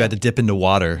map that you had to dip into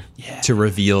water to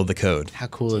reveal the code. How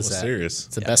cool is that? serious.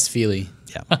 It's the best feeling.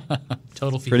 Yeah,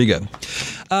 Total feed. pretty good.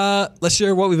 Let's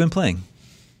share what we've been playing.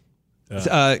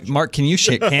 Mark, can you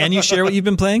share what you've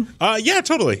been playing? Yeah,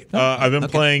 totally. I've been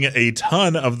playing a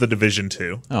ton of The Division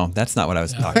 2. Oh, that's not what I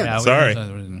was talking about. Yeah,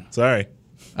 Sorry. Sorry.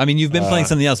 I mean, you've been playing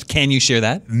something else. Can you share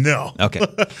that? No. Okay.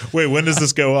 Wait, when does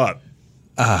this go up?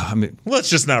 I mean, Let's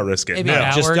just not risk it. Maybe No. an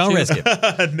hour. just or don't two? risk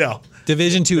it. No.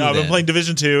 Division 2. No, I've been then. playing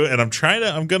Division 2, and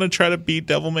I'm gonna try to beat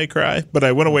Devil May Cry. But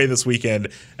I went away this weekend,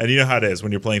 and you know how it is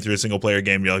when you're playing through a single player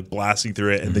game, you're like blasting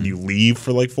through it, and then you leave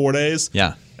for like 4 days.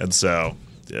 Yeah. And so,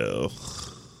 yeah,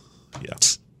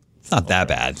 It's not that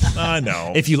bad. I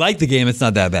know. If you like the game, it's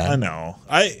not that bad. I know.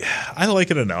 I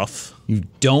like it enough. You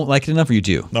don't like it enough, or you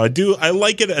do? No, I do. I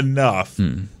like it enough.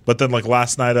 But then, like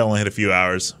last night, I only had a few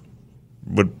hours.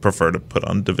 Would prefer to put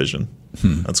on Division.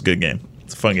 That's a good game.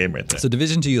 It's a fun game right there. So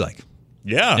Division 2 you like.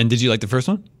 Yeah. And did you like the first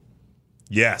one?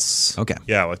 Yes. Okay.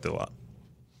 Yeah, I liked it a lot.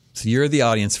 So you're the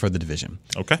audience for the Division.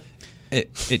 Okay. It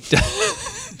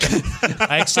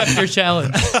I accept your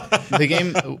challenge. The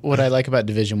game, what I like about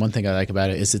Division, one thing I like about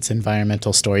it is its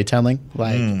environmental storytelling.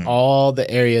 Like all the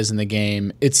areas in the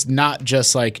game, it's not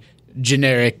just like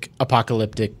generic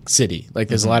apocalyptic city. Like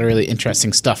there's a lot of really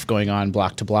interesting stuff going on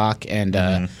block to block. And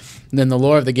then the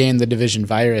lore of the game, the Division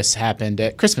virus, happened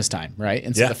at Christmas time, right?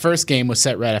 And so Yeah. the first game was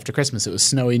set right after Christmas. It was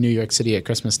snowy New York City at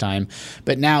Christmas time.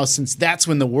 But now, since that's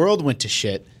when the world went to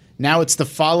shit, now it's the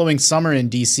following summer in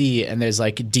DC, and there's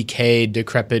like decayed,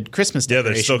 decrepit Christmas Yeah,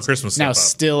 there's still decorations Christmas now stuff up.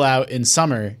 still out in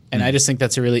summer, and I just think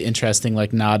that's a really interesting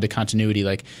like nod to continuity.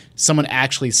 Like someone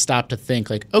actually stopped to think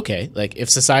like, okay, like if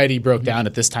society broke down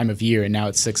at this time of year and now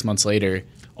it's 6 months later,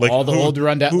 Like all the old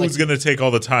rundown. Who's like, going to take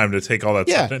all the time to take all that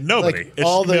yeah, stuff? Nobody. Like, It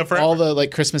all should be up the forever. like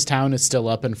Christmas Town is still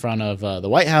up in front of the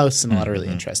White House, and a lot of really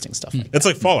interesting stuff. Like that. It's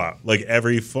like Fallout. Like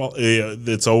every fall,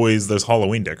 it's always there's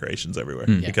Halloween decorations everywhere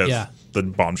because Yeah. the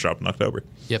bomb dropped in October.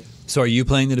 Yep. So are you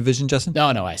playing the Division, Justin? No,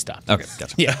 I stopped. Okay,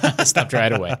 gotcha. Yeah, I stopped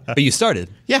right away. But you started.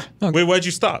 Yeah. Wait, why'd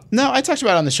you stop? No, I talked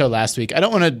about it on the show last week. I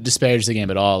don't want to disparage the game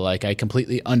at all. Like, I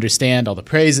completely understand all the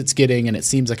praise it's getting, and it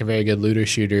seems like a very good looter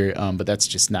shooter, but that's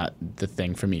just not the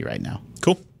thing for me right now.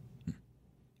 Cool.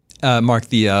 Mark,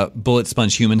 the bullet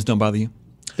sponge humans don't bother you?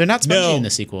 They're not spongy No. in the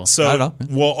sequel. So, Not at all.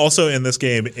 well, also in this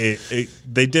game,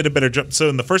 they did a better job. So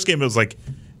in the first game, it was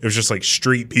just like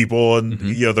street people, and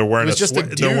they're wearing it was just a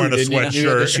dude, they're wearing a and you had to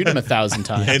sweatshirt. shoot him 1,000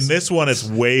 times. In this one, it's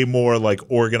way more like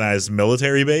organized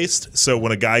military based. So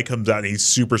when a guy comes out and he's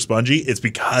super spongy, it's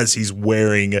because he's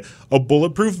wearing a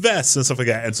bulletproof vest and stuff like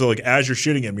that. And so like as you're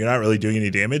shooting him, you're not really doing any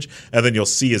damage. And then you'll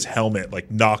see his helmet like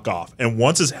knock off. And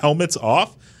once his helmet's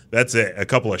off, that's it. A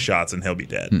couple of shots and he'll be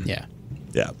dead. Yeah.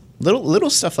 Yeah. Little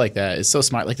stuff like that is so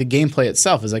smart. Like the gameplay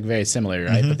itself is like very similar,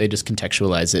 right? But they just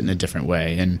contextualize it in a different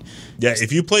way. And Yeah,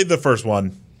 if you played the first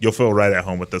one, you'll feel right at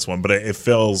home with this one. But it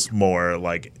feels more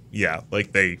like,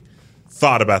 like they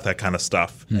thought about that kind of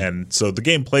stuff. And so the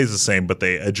game plays the same, but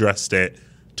they addressed it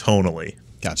tonally.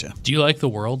 Gotcha. Do you like the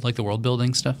world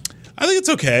building stuff? I think it's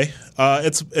okay.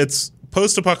 It's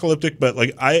post-apocalyptic, but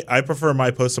like I prefer my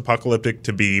post-apocalyptic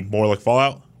to be more like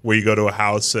Fallout, where you go to a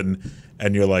house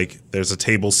and you're like, there's a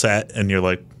table set, and you're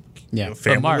like, Yeah.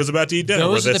 family But Mark, was about to eat dinner.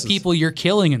 those where are this the is- people you're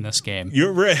killing in this game.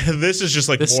 You're right. This is just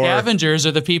like The more. scavengers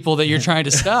are the people that you're trying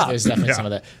to stop. There's definitely some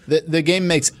of that. The game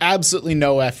makes absolutely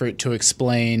no effort to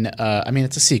explain. I mean,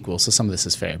 it's a sequel, so some of this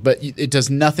is fair, but it does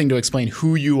nothing to explain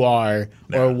who you are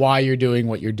or why you're doing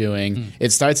what you're doing.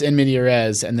 It starts in media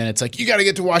res, and then it's like, you got to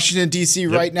get to Washington D.C.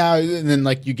 right now, and then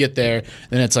like you get there,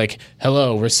 then it's like,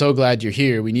 hello, we're so glad you're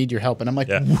here. We need your help, and I'm like,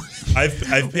 Yeah.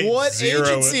 I've paid what zero.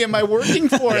 agency am I working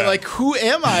for? Yeah. Like, who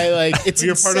am I? Like, it's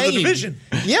You're part of the insane. division.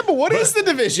 Yeah, but what is the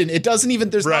division? It doesn't even.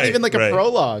 There's not Right, even like a right.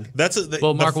 prologue.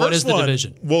 Well, Mark, what is the one-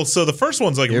 division? Well, so the first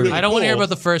one's like really I don't want to hear cool.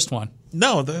 about the first one.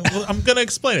 No, well, I'm gonna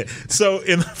explain it. So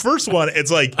in the first one,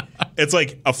 it's like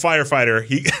a firefighter.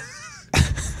 He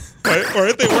or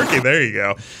aren't they working? There you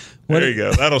go. There you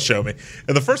go. That'll show me.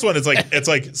 And the first one, it's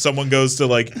like someone goes to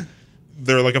like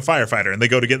they're like a firefighter and they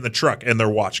go to get in the truck and their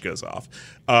watch goes off.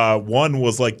 One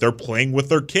was like they're playing with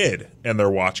their kid and their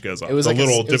watch goes off. It was the like a-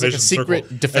 little it was like a division secret circle.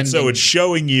 And defending- so it's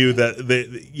showing you that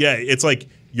it's like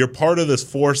you're part of this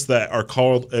force that are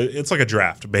called. It's like a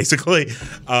draft basically,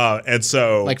 and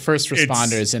so Like first it's-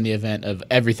 responders in the event of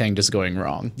everything just going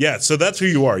wrong. Yeah, so that's who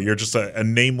you are. You're just a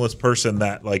nameless person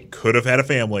that like could have had a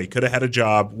family, could have had a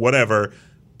job, whatever,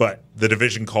 but the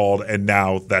division called and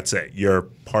now that's it. You're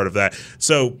part of that.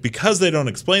 So because they don't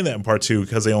explain that in part 2,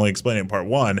 because they only explain it in part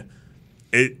 1,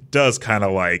 it does kind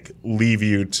of like leave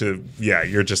you to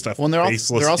you're just a Well, and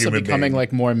faceless they're also human becoming being.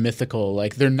 like more mythical.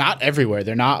 Like they're not everywhere.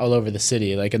 They're not all over the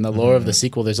city. Like in the lore of the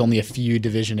sequel, there's only a few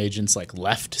division agents like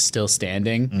left still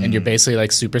standing, and you're basically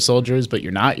like super soldiers, but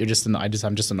you're not. You're just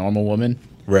I'm just a normal woman.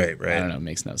 right. I don't know. It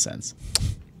makes no sense.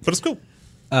 But it's cool.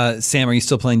 Sam, are you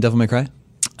still playing Devil May Cry?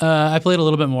 I played a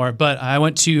little bit more, but I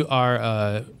went to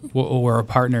our we're a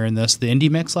partner in this, the Indie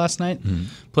Mix last night.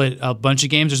 Played a bunch of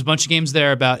games. There's a bunch of games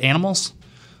there about animals.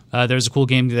 There's a cool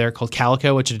game there called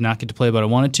Calico, which I did not get to play, but I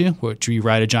wanted to, which you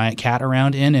ride a giant cat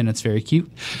around in, and it's very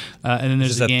cute. And then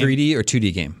there's Is that a game. 3D or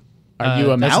 2D game? Are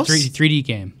you a that's mouse? 3D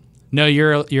game. No,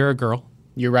 you're a girl,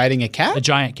 You're riding a cat? a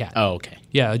giant cat. Oh, okay.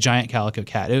 Yeah, a giant calico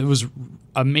cat. It was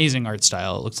amazing art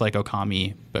style. It looks like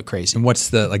Okami, but crazy. And what's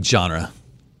the like genre?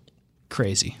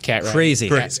 Crazy. Cat riding. Crazy.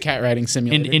 Cat riding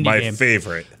simulator. Indie My game.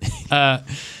 favorite.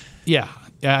 Yeah.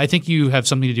 I think you have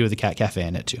something to do with the Cat Cafe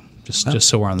in it too. Just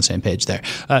so we're on the same page there.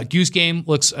 Goose Game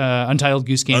looks Untitled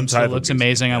Goose Game still Untitled looks Goose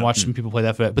amazing. Game, I yeah. watched some people play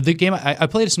that for it. But the game I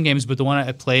played some games, but the one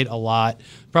I played a lot,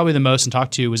 probably the most and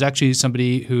talked to, was actually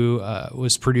somebody who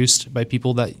was produced by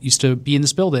people that used to be in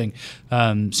this building.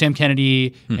 Sam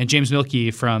Kennedy and James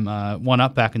Milkey from One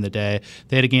Up back in the day.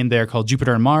 They had a game there called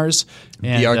Jupiter and Mars.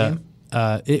 And, VR game?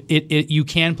 You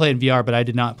can play in VR, but I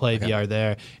did not play VR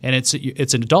there. And it's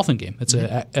a dolphin game. It's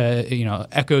a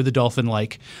Echo the Dolphin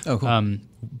like. Oh, cool.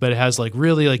 But it has like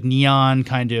really like neon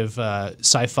kind of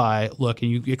sci-fi look,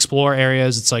 and you explore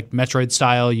areas. It's like Metroid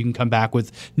style. You can come back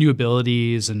with new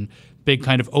abilities and big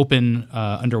kind of open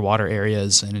underwater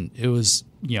areas. And it was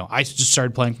I just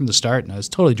started playing from the start, and I was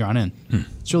totally drawn in.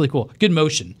 It's really cool. Good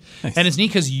motion, and it's neat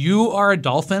because you are a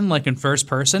dolphin like in first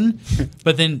person,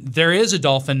 but then there is a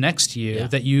dolphin next to you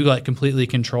that you like completely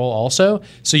control also.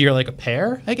 So you're like a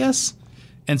pair, I guess.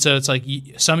 And so it's like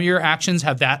some of your actions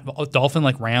have that dolphin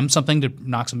like ram something to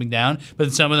knock something down, but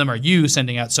then some of them are you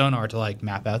sending out sonar to like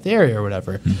map out the area or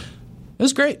whatever. It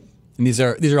was great. And these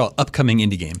are all upcoming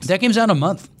indie games. That game's out in a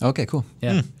month. Okay, cool.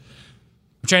 Yeah.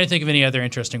 I'm trying to think of any other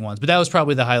interesting ones, but that was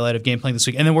probably the highlight of game playing this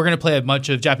week. And then we're going to play a bunch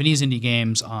of Japanese indie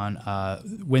games on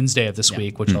Wednesday of this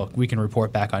week, which we can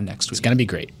report back on next week. It's going to be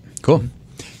great. Cool.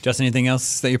 Justin, anything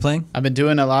else that you're playing? I've been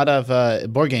doing a lot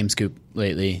of Board Game Scoop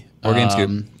lately. Board Game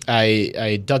Scoop.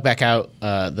 I dug back out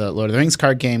the Lord of the Rings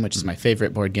card game, which is my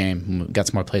favorite board game. Got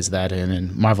some more plays of that in,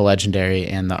 and Marvel Legendary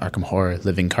and the Arkham Horror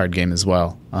living card game as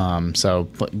well. So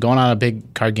going on a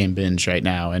big card game binge right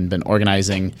now, and been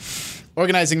organizing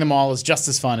them all is just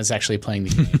as fun as actually playing the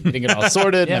game. Getting it all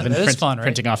sorted. Yeah, I've been that is fun, right?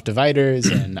 printing off dividers,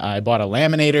 and I bought a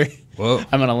laminator. Whoa.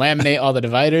 I'm going to laminate all the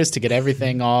dividers to get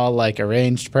everything all like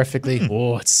arranged perfectly.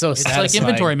 Whoa, it's so It's satisfying. like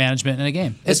inventory management in a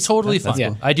game. It's totally fun.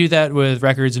 yeah. I do that with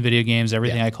records and video games.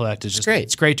 Everything I collect is just great.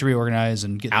 It's great to reorganize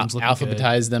and get things looking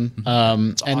alphabetize them.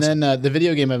 And then the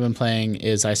video game I've been playing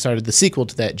is I started the sequel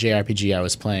to that JRPG I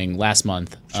was playing last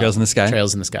month. Trails in the Sky?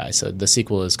 Trails in the Sky. So the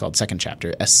sequel is called Second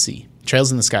Chapter, SC.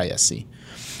 Trails in the Sky, SC.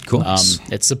 Cool.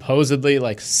 It's supposedly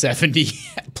like 70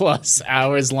 plus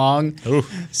hours long. Ooh.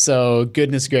 So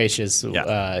goodness gracious,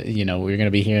 Yeah. we're going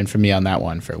to be hearing from me on that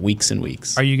one for weeks and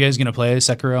weeks. Are you guys going to play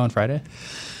Sekiro on Friday?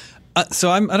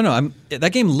 So I don't know.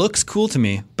 That game looks cool to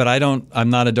me, but I'm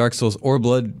not a Dark Souls or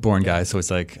Bloodborne guy, so it's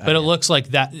like. But it looks like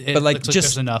that. But like looks like just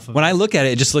there's enough of when it. I look at it,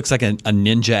 it just looks like a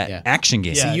ninja Yeah. action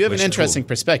game. Yeah. You have an which is interesting cool.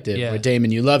 perspective Yeah. where,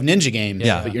 Damon, you love ninja games,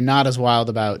 Yeah. but you're not as wild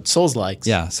about Souls-likes.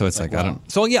 Yeah, so it's like I wow.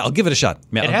 don't. So yeah, I'll give it a shot.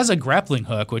 Yeah, It has a grappling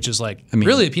hook, which is like mean,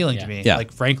 really appealing yeah. to me. Yeah.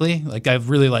 Like frankly, like I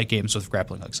really like games with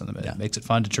grappling hooks in them. It makes it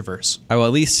fun to traverse. I will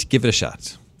at least give it a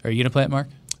shot. Are you gonna play it, Mark?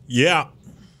 Yeah.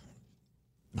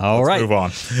 All right. Move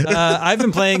on. I've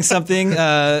been playing something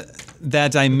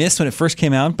that I missed when it first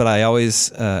came out, but I always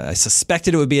I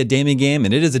suspected it would be a Damien game,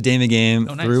 and it is a Damien game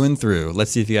nice. through and through.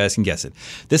 Let's see if you guys can guess it.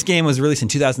 This game was released in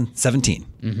 2017.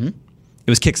 Mm-hmm. It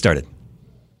was kickstarted.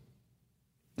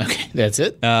 Okay, that's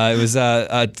it. It was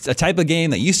a type of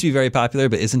game that used to be very popular,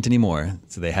 but isn't anymore.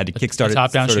 So they had to kickstart it.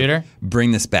 top-down to sort of shooter?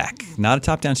 Bring this back. Not a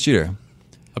top-down shooter.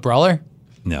 A brawler?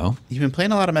 No. You've been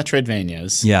playing a lot of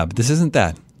Metroidvanias. Yeah, but this isn't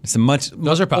that. It's a much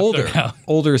Those are popular now.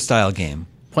 older style game.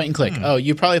 Point and click. Oh,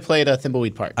 you probably played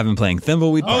Thimbleweed Park. I've been playing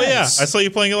Thimbleweed Oh Park. yeah, I saw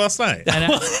you playing it last night.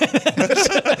 And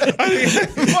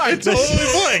I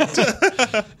totally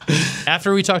blinked.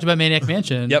 after we talked about Maniac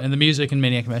Mansion Yep. and the music and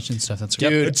Maniac Mansion stuff, that's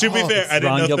Dude, To be fair, I didn't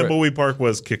Ron know Gilbert. Thimbleweed Park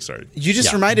was Kickstarted. You just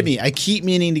Yeah. reminded me. I keep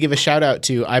meaning to give a shout out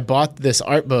to. I bought this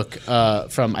art book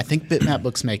from, I think Bitmap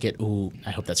Books make it. Ooh,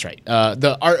 I hope that's right.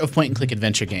 The Art of Point and Click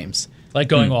Adventure Games. like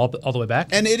going all the way back.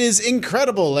 And it is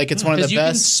incredible. Like, it's one of Because the you can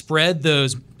best. spread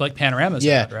those like panoramas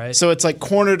Yeah. out, right? So it's like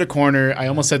corner to corner. I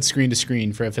almost said screen to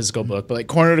screen for a physical book, but like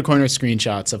corner to corner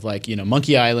screenshots of like,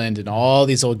 Monkey Island and all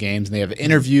these old games. And they have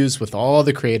interviews with all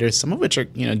the creators, some of which are,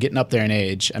 getting up there in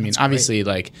age. I mean, obviously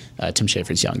like Tim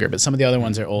Schafer's younger, but some of the other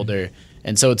ones are older.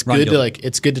 And so it's Ron good to Gilbert.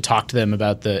 it's good to talk to them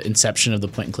about the inception of the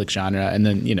point and click genre. And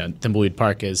then, Thimbleweed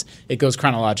Park it goes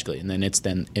chronologically and then it's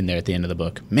then in there at the end of the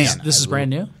book. Man, this is brand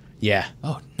new. Yeah.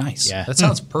 Oh, nice. Yeah. That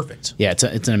sounds perfect. Yeah,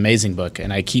 it's an amazing book,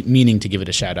 and I keep meaning to give it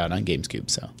a shout out on GamesCube.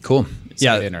 So Cool. sorry to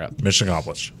Yeah, interrupt. Mission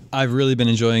accomplished. I've really been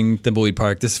enjoying Thimbleweed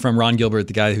Park. This is from Ron Gilbert,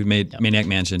 the guy who made Maniac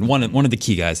Mansion, one of the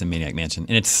key guys in Maniac Mansion,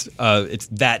 and it's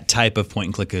that type of point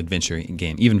and click adventure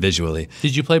game, even visually.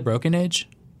 Did you play Broken Age?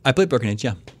 I played Broken Age,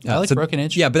 yeah. I like Broken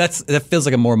Age. Yeah, but that feels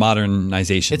like a more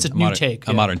modernization. It's a new take.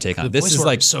 a modern take on it. The This is voiceover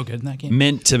like so good in that game.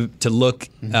 meant to look.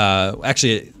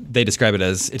 Actually, they describe it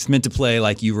as it's meant to play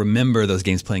like you remember those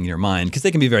games playing in your mind because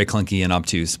they can be very clunky and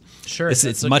obtuse. Sure, it's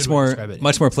that's a much good way to more describe it, yeah.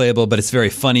 much more playable, but it's very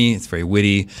funny. It's very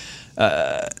witty.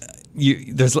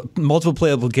 There's multiple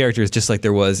playable characters, just like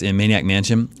there was in Maniac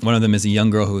Mansion. One of them is a young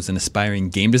girl who's an aspiring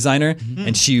game designer,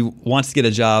 and she wants to get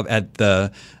a job at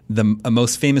the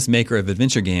most famous maker of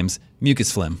adventure games, Mucus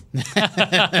Flim.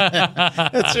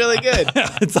 That's really good.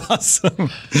 It's awesome.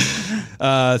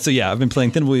 So yeah, I've been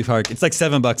playing Thimbleweed Park. It's like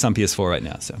 $7 on PS4 right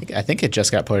now. So I think it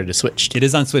just got ported to Switch. it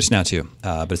is on Switch now too,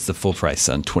 but it's the full price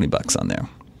on $20 on there.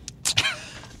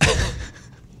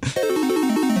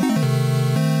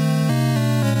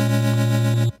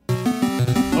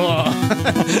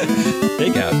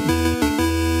 Take out.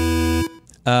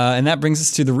 And that brings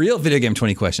us to the real video game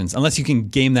 20 questions. Unless you can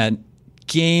game that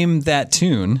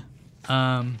tune.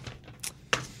 I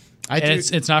And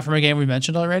do. it's not from a game we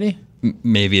mentioned already.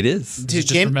 Maybe it is. Dude, It's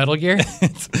just from Metal Gear.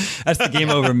 That's the game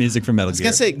over music from Metal I was Gear.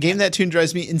 gonna say, game that tune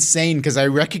drives me insane because I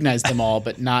recognize them all,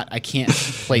 but I can't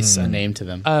place a name to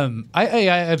them.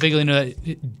 I vaguely know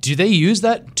that. Do they use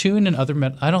that tune in other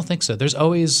metal? I don't think so. There's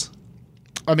always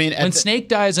I mean, when Snake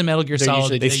dies in Metal Gear They're Solid,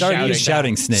 usually they just started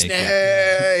shouting. shouting Snake.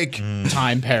 Snake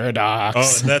time paradox.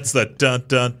 Oh, and that's the dun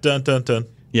dun dun dun dun.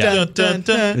 Yeah. Dun, dun,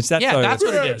 dun. Which that Yeah, started that's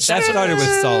with, what it is. That started with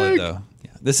Solid though.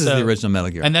 Yeah. This is So- the original Metal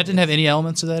Gear. and that didn't have any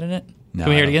elements of that in it. No, Can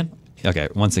we hear I it don't- again? Okay,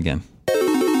 once again.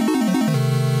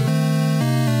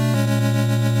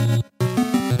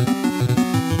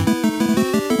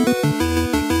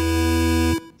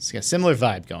 It's got a similar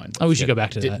vibe going. Oh, we should go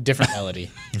back to that. Different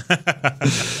melody.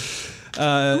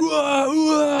 I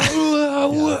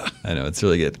know, it's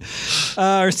really good.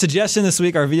 Our suggestion this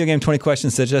week, our video game 20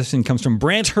 question suggestion comes from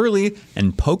Brant Hurley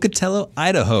in Pocatello,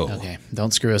 Idaho. Okay,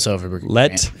 don't screw us over.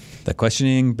 Let the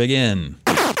questioning begin.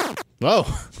 Whoa.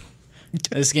 Did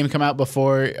this game come out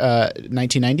before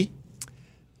 1990?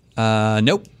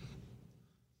 Nope.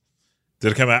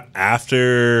 Did it come out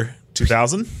after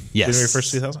 2000? Yes. January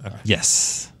 1st, 2000? Okay.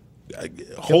 Yes.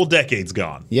 Whole decade's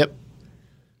gone. Yep.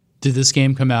 Did this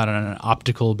game come out on an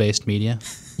optical based media?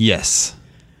 Yes.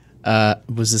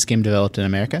 Was this game developed in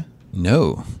America?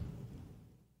 No.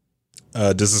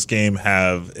 Does this game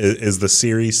is the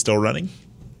series still running?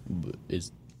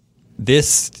 Is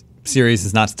This series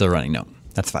is not still running. No.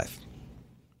 That's 5.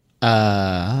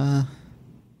 I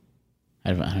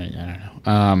don't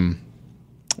know.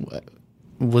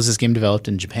 Was this game developed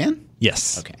in Japan?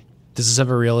 Yes. Okay. Does this have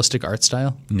a realistic art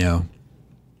style? No.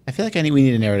 I feel like we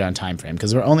need to narrow down time frame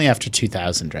because we're only after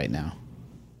 2000 right now.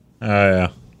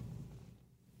 Yeah.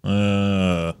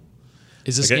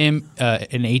 Is this Okay. game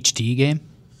an HD game?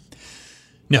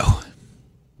 No.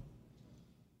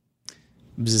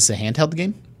 Was this a handheld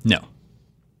game? No.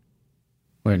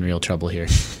 We're in real trouble here.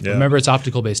 Yeah. Remember, it's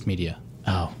optical based media.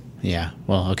 Oh, yeah.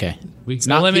 Well, okay. We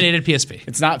not eliminated PSP.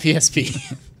 It's not PSP.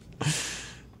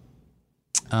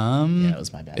 Yeah, that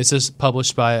was my bad. Is this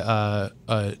published by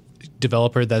a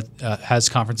developer that has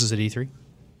conferences at E3?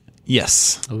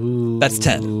 Yes. Ooh. That's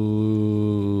 10.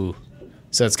 Ooh.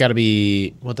 So it's got to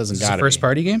be what doesn't Is this got a to first be.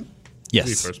 party game?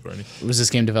 Yes. First party. Was this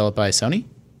game developed by Sony?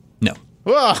 No.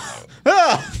 Whoa.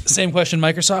 Ah! Same question,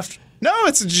 Microsoft. No,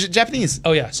 it's Japanese.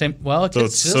 Oh yeah, same. Well, it So could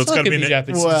it's still got to could be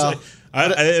Japanese. Well, I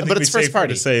think but it's it's first safe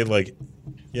party. to say like,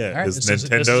 yeah, right, is this is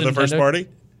Nintendo the first Nintendo. party?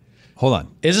 Hold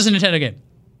on. Is this a Nintendo game?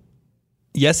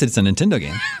 Yes, it's a Nintendo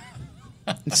game.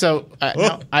 So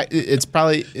it's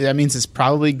probably that means it's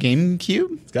probably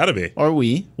GameCube It's got to be. or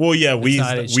Wii. Well, yeah, Wii's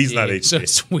HD, not HD. So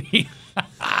it's Wii.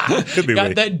 Could be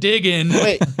Got Wii. that dig in.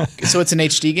 Wait, so it's an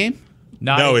HD game?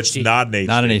 Not No, HD. it's not an HD.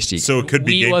 Not an HD. So it could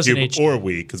be Wii was an GameCube HD. or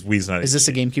Wii because Wii's not. Is this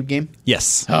a GameCube game?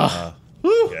 Yes.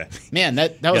 Okay. Man,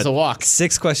 that was Yeah. a walk.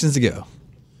 6 questions to go.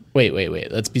 Wait.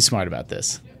 Let's be smart about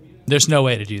this. There's no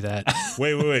way to do that.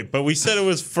 Wait. But we said it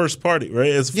was first party, right?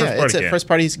 It's a first Yeah, party it's a game. first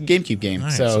party GameCube game. All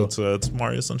right, so it's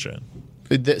Mario Sunshine.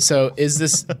 so is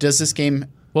this does this game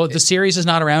Well, the series is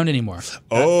not around anymore. That's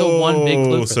Oh, the one big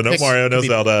clue. so no Mario, no could be-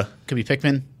 Zelda. could be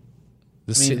Pikmin?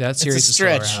 That series it's a is still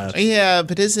stretch. around. Yeah,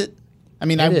 but is it? I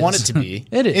mean, I It want is. it to be.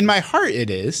 It is. In my heart, it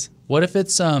is. What if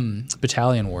it's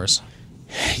Battalion Wars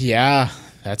Yeah,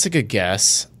 that's a good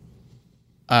guess.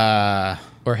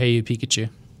 or Hey You Pikachu?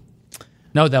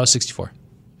 No, that was 64.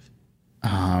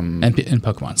 And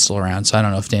Pokemon's still around, so I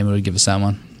don't know if Damon would give us that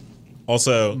one.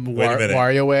 Also, wait a minute.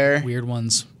 WarioWare. Weird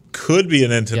ones. Could be a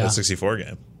Nintendo Yeah. 64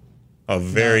 game. A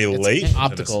very It's late Nintendo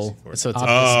optical, 64. so it's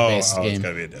Oh, based it's game.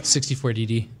 gotta be a disc. 64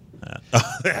 DD.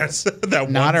 That's that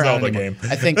one Not around Zelda anymore.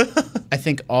 game. I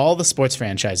think all the sports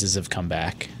franchises have come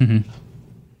back.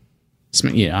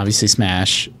 Obviously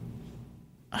Smash.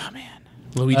 Oh man,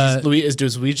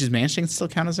 does Luigi's Mansion still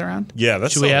count as around? Yeah,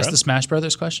 that's Should we still ask around. the Smash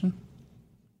Brothers question?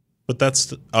 But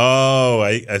that's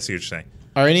I see what you're saying.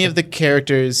 Are any of the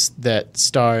characters that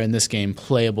star in this game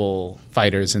playable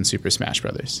fighters in Super Smash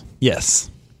Brothers? Yes.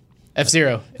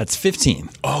 F-Zero. That's 15.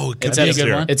 Oh, It's That'd be a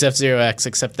good one. It's F-Zero X,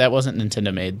 except that wasn't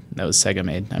Nintendo made. That was Sega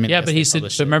made. I mean, I Yeah, guess but they he said.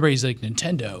 published But it. remember, he's like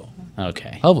Nintendo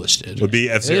Okay. published it. would be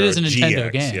F-Zero It is a Nintendo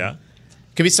GX, game. yeah.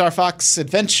 Could be Star Fox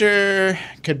Adventure.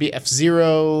 Could be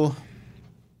F-Zero.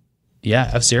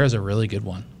 Yeah, F-Zero is a really good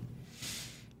one.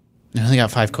 I only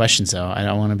got 5 questions though. I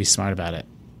don't want to be smart about it.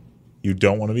 You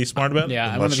don't want to be smart about it? Yeah, I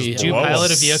Then wanna let's be- just Do you blow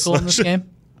pilot a us. vehicle in this game?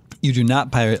 You do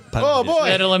not pilot. Oh boy!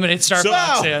 That eliminates Star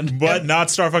Fox and. But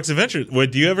not Star Fox Adventure.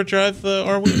 Wait, do you ever drive the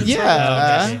R-Wing?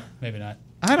 Yeah. Maybe not.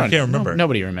 I don't can't remember.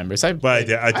 Nobody remembers. But I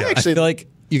do. I actually feel like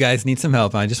you guys need some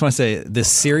help. I just want to say this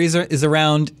series is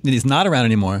around. It is not around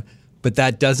anymore, but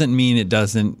that doesn't mean it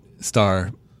doesn't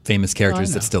star famous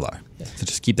characters that still are. So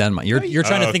just keep that in mind. You're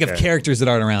trying to think of Okay. characters that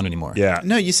aren't around anymore. Yeah.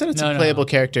 No, you said it's No, a no. playable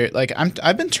character. Like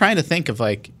I've been trying to think of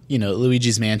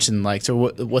Luigi's Mansion. Like, so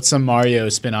what's some Mario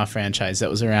spin-off franchise that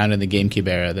was around in the GameCube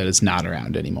era that is not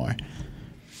around anymore?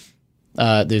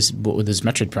 There's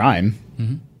Metroid Prime.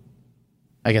 Mm-hmm.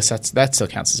 I guess that still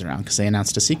counts as around because they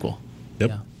announced a sequel.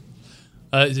 Yep.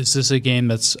 Yeah. Is this a game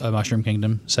that's a Mushroom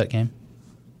Kingdom set game?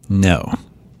 No.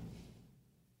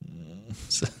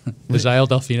 Does Isle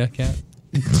Delphina count?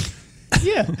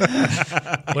 Yeah,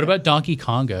 What about Donkey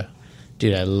Konga?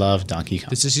 dude, I love Donkey Kong.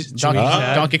 This is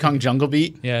Donkey Kong Jungle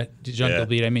Beat. Yeah, Jungle Yeah.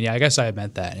 Beat. I mean, yeah, I guess I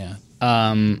meant that. Yeah.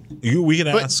 We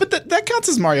can But ask. that counts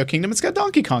as Mario Kingdom. It's got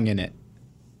Donkey Kong in it.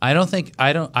 I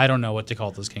don't know what to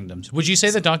call those kingdoms. Would you say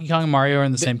that Donkey Kong and Mario are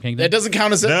in the same kingdom? That doesn't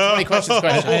count as a No. 20 questions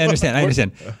question. I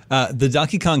understand. The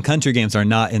Donkey Kong Country games are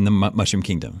not in the Mushroom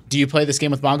Kingdom. Do you play this game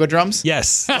with bongo drums?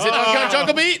 Yes. Is it Donkey Kong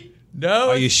Jungle Beat? No.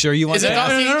 Are you sure you want Is it that?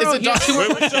 Donkey? Is it Donkey?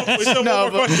 Wait, we still No,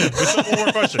 one more question. We still one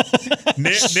more question.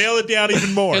 Nail it down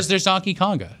even more. Because there's Donkey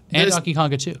Konga and There's- Donkey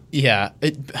Konga 2. Yeah.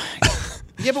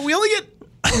 Yeah, but we only get.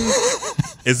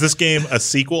 Is this game a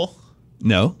sequel?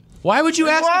 No. Why would you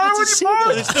ask Why if would it's a you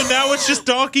sequel? bother? So now it's just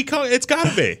Donkey Kong. It's got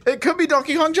to be. It could be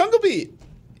Donkey Kong Jungle Beat.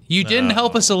 You didn't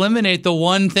help us eliminate the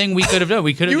one thing we could have done.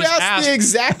 We could have You just asked the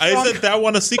exact. wrong- Isn't that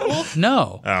one a sequel?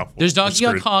 No. well, There's Donkey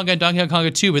we're Kong screwed. Konga and Donkey Kong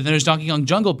Konga 2, but then there's Donkey Kong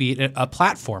Jungle Beat, a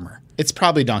platformer. It's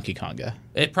probably Donkey Konga.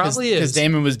 It probably Because is.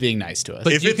 Damon was being nice to us.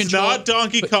 But If you it's control- not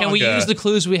Donkey but Can we Konga- use the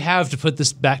clues we have to put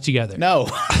this back together? no.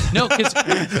 No, because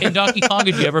in Donkey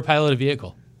Konga, do you ever pilot a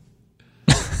vehicle?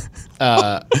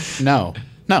 No.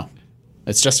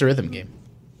 It's just a rhythm game.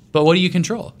 But what do you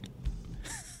control?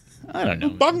 I don't know.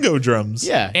 Bongo drums.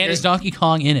 Yeah. And is Donkey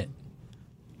Kong in it?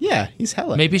 Yeah, he's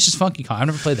hella. Maybe it's just Funky Kong. I've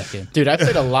never played that game. Dude, I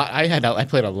played a lot. I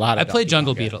played a lot of I played Donkey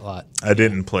Jungle Konga. Beat a lot. I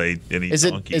didn't play any. Is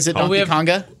it Donkey Donkey we have-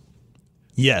 Konga?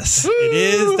 Yes, it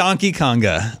is Donkey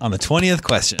Konga on the 20th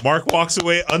question. Mark walks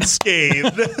away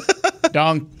unscathed.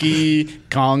 Donkey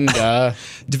Konga.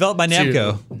 Developed by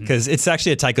Namco, because it's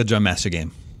actually a Taiko Drum Master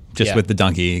game, just Yeah. with the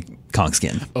Donkey Kong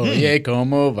skin. Oye,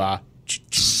 como va?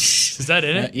 Is that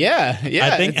in it? Yeah,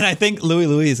 yeah. I think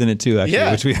Louie is in it too, actually,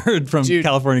 Yeah. which we heard from Dude,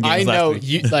 California Games I know last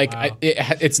week. you like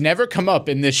it's never come up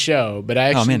in this show, but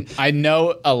I Oh, actually man. I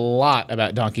know a lot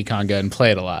about Donkey Konga and play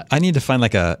it a lot. I need to find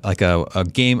like a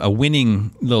game, a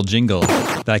winning little jingle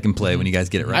that I can play when you guys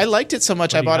get it I right. liked it so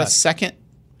much I do you bought a got? second.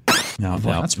 No,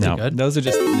 that's pretty good. Those are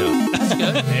just no.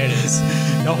 There it is.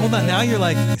 No, hold on. Now you're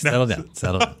like settle down.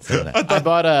 I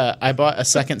bought a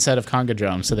second set of conga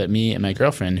drums so that me and my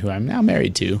girlfriend, who I'm now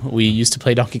married to, we used to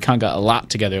play Donkey Konga a lot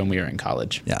together when we were in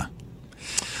college. Yeah.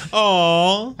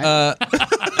 Aww.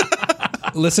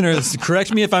 Listeners,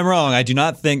 correct me if I'm wrong. I do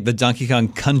not think the Donkey Kong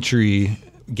Country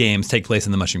games take place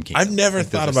in the Mushroom Kingdom. I've never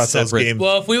thought about those separate. games.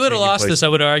 Well, if we would have taking lost place- this, I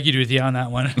would have argued with you on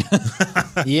that one.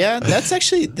 Yeah, that's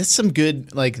some good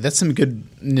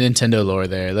Nintendo lore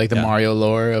there. Like the Yeah. Mario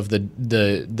lore of the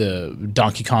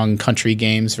Donkey Kong Country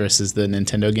games versus the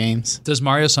Nintendo games. Does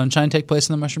Mario Sunshine take place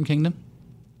in the Mushroom Kingdom?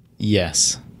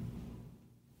 Yes.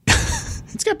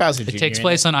 It's got Bowser Jr. It takes in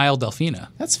place on Isle Delfina.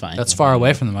 That's fine. That's far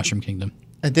away from the Mushroom Kingdom.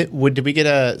 Did we get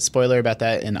a spoiler about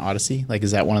that in Odyssey? Like,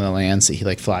 is that one of the lands that he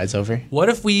like flies over? What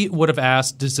if we would have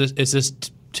asked, is this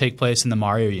take place in the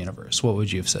Mario universe? What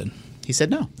would you have said? He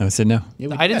said no. I would say no. Yeah,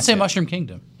 we I didn't guessed say it. Mushroom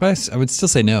Kingdom. But I would still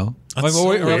say no. That's so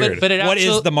weird. But it What is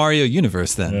actually- the Mario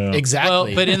universe then? Exactly.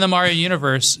 Well, but in the Mario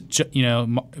universe,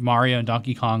 Mario and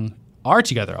Donkey Kong are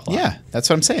together a lot. yeah, that's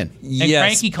what I'm saying. And Yes,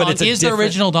 Cranky but Kong it's a is the different-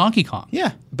 original Donkey Kong.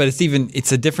 Yeah. But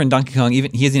it's a different Donkey Kong.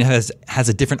 Even he even has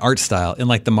a different art style in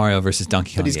like the Mario versus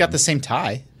Donkey Kong. But he's got game. the same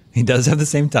tie. He does have the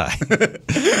same tie.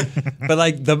 But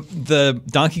like the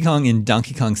Donkey Kong in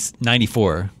Donkey Kong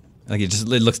 94, like it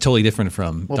looks totally different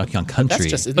from Donkey Kong Country. That's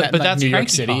just, isn't But- that but like that's New York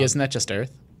Cranky City? Kong. Isn't that just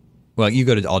Earth? Well, you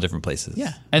go to all different places.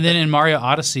 Yeah. And then in Mario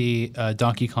Odyssey,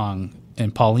 Donkey Kong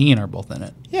and Pauline are both in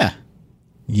it. Yeah.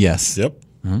 Yes. Yep.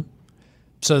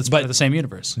 So it's part of the same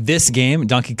universe. This game,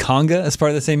 Donkey Konga, is part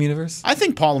of the same universe. I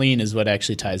think Pauline is what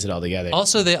actually ties it all together.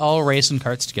 Also, they all race in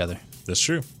carts together. That's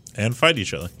true. And fight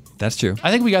each other. That's true.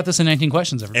 I think we got this in 19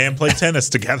 questions. Everybody. And play tennis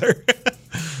together.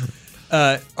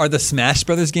 Are the Smash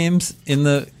Brothers games in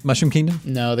the Mushroom Kingdom?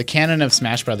 No, the canon of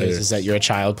Smash Brothers is that you're a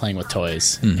child playing with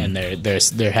toys, and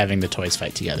they're having the toys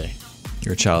fight together,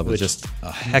 You're a child with just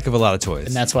a heck of a lot of toys.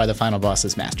 and that's why the final boss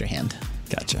is Master Hand.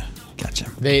 Gotcha.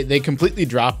 They completely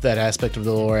dropped that aspect of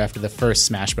the lore after the first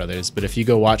Smash Brothers, but if you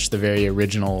go watch the very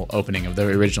original opening of the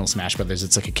original Smash Brothers,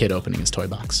 it's like a kid opening his toy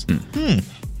box.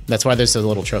 That's why there's the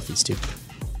little trophies too.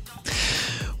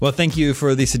 Well, thank you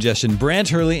for the suggestion. Brant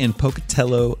Hurley in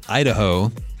Pocatello,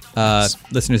 Idaho.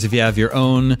 Listeners, if you have your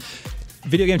own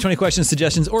Video Game 20 questions,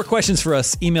 suggestions, or questions for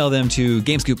us, email them to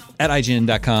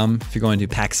gamescoop@ign.com. If you're going to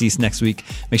PAX East next week,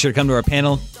 make sure to come to our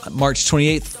panel March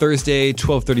 28th, Thursday,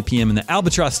 12:30 p.m. in the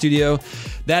Albatross studio.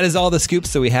 That is all the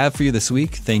scoops that we have for you this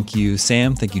week. Thank you,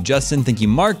 Sam. Thank you, Justin. Thank you,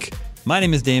 Mark. My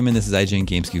name is Damon. This is IGN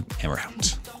GameScoop, and we're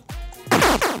out.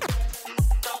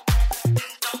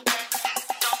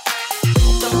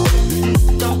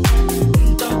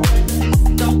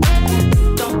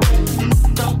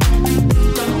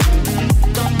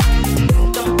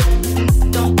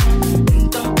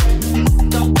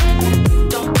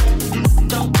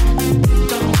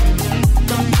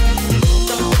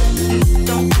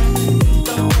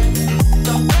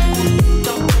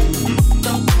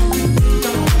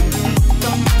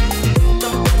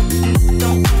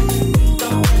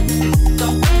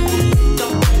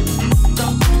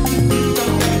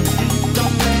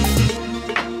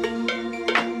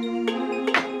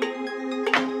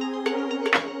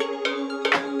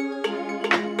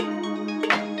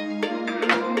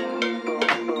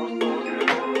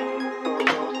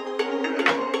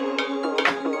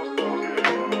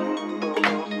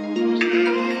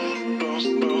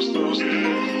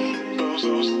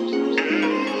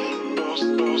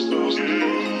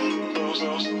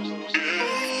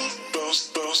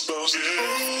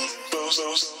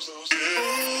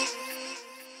 Those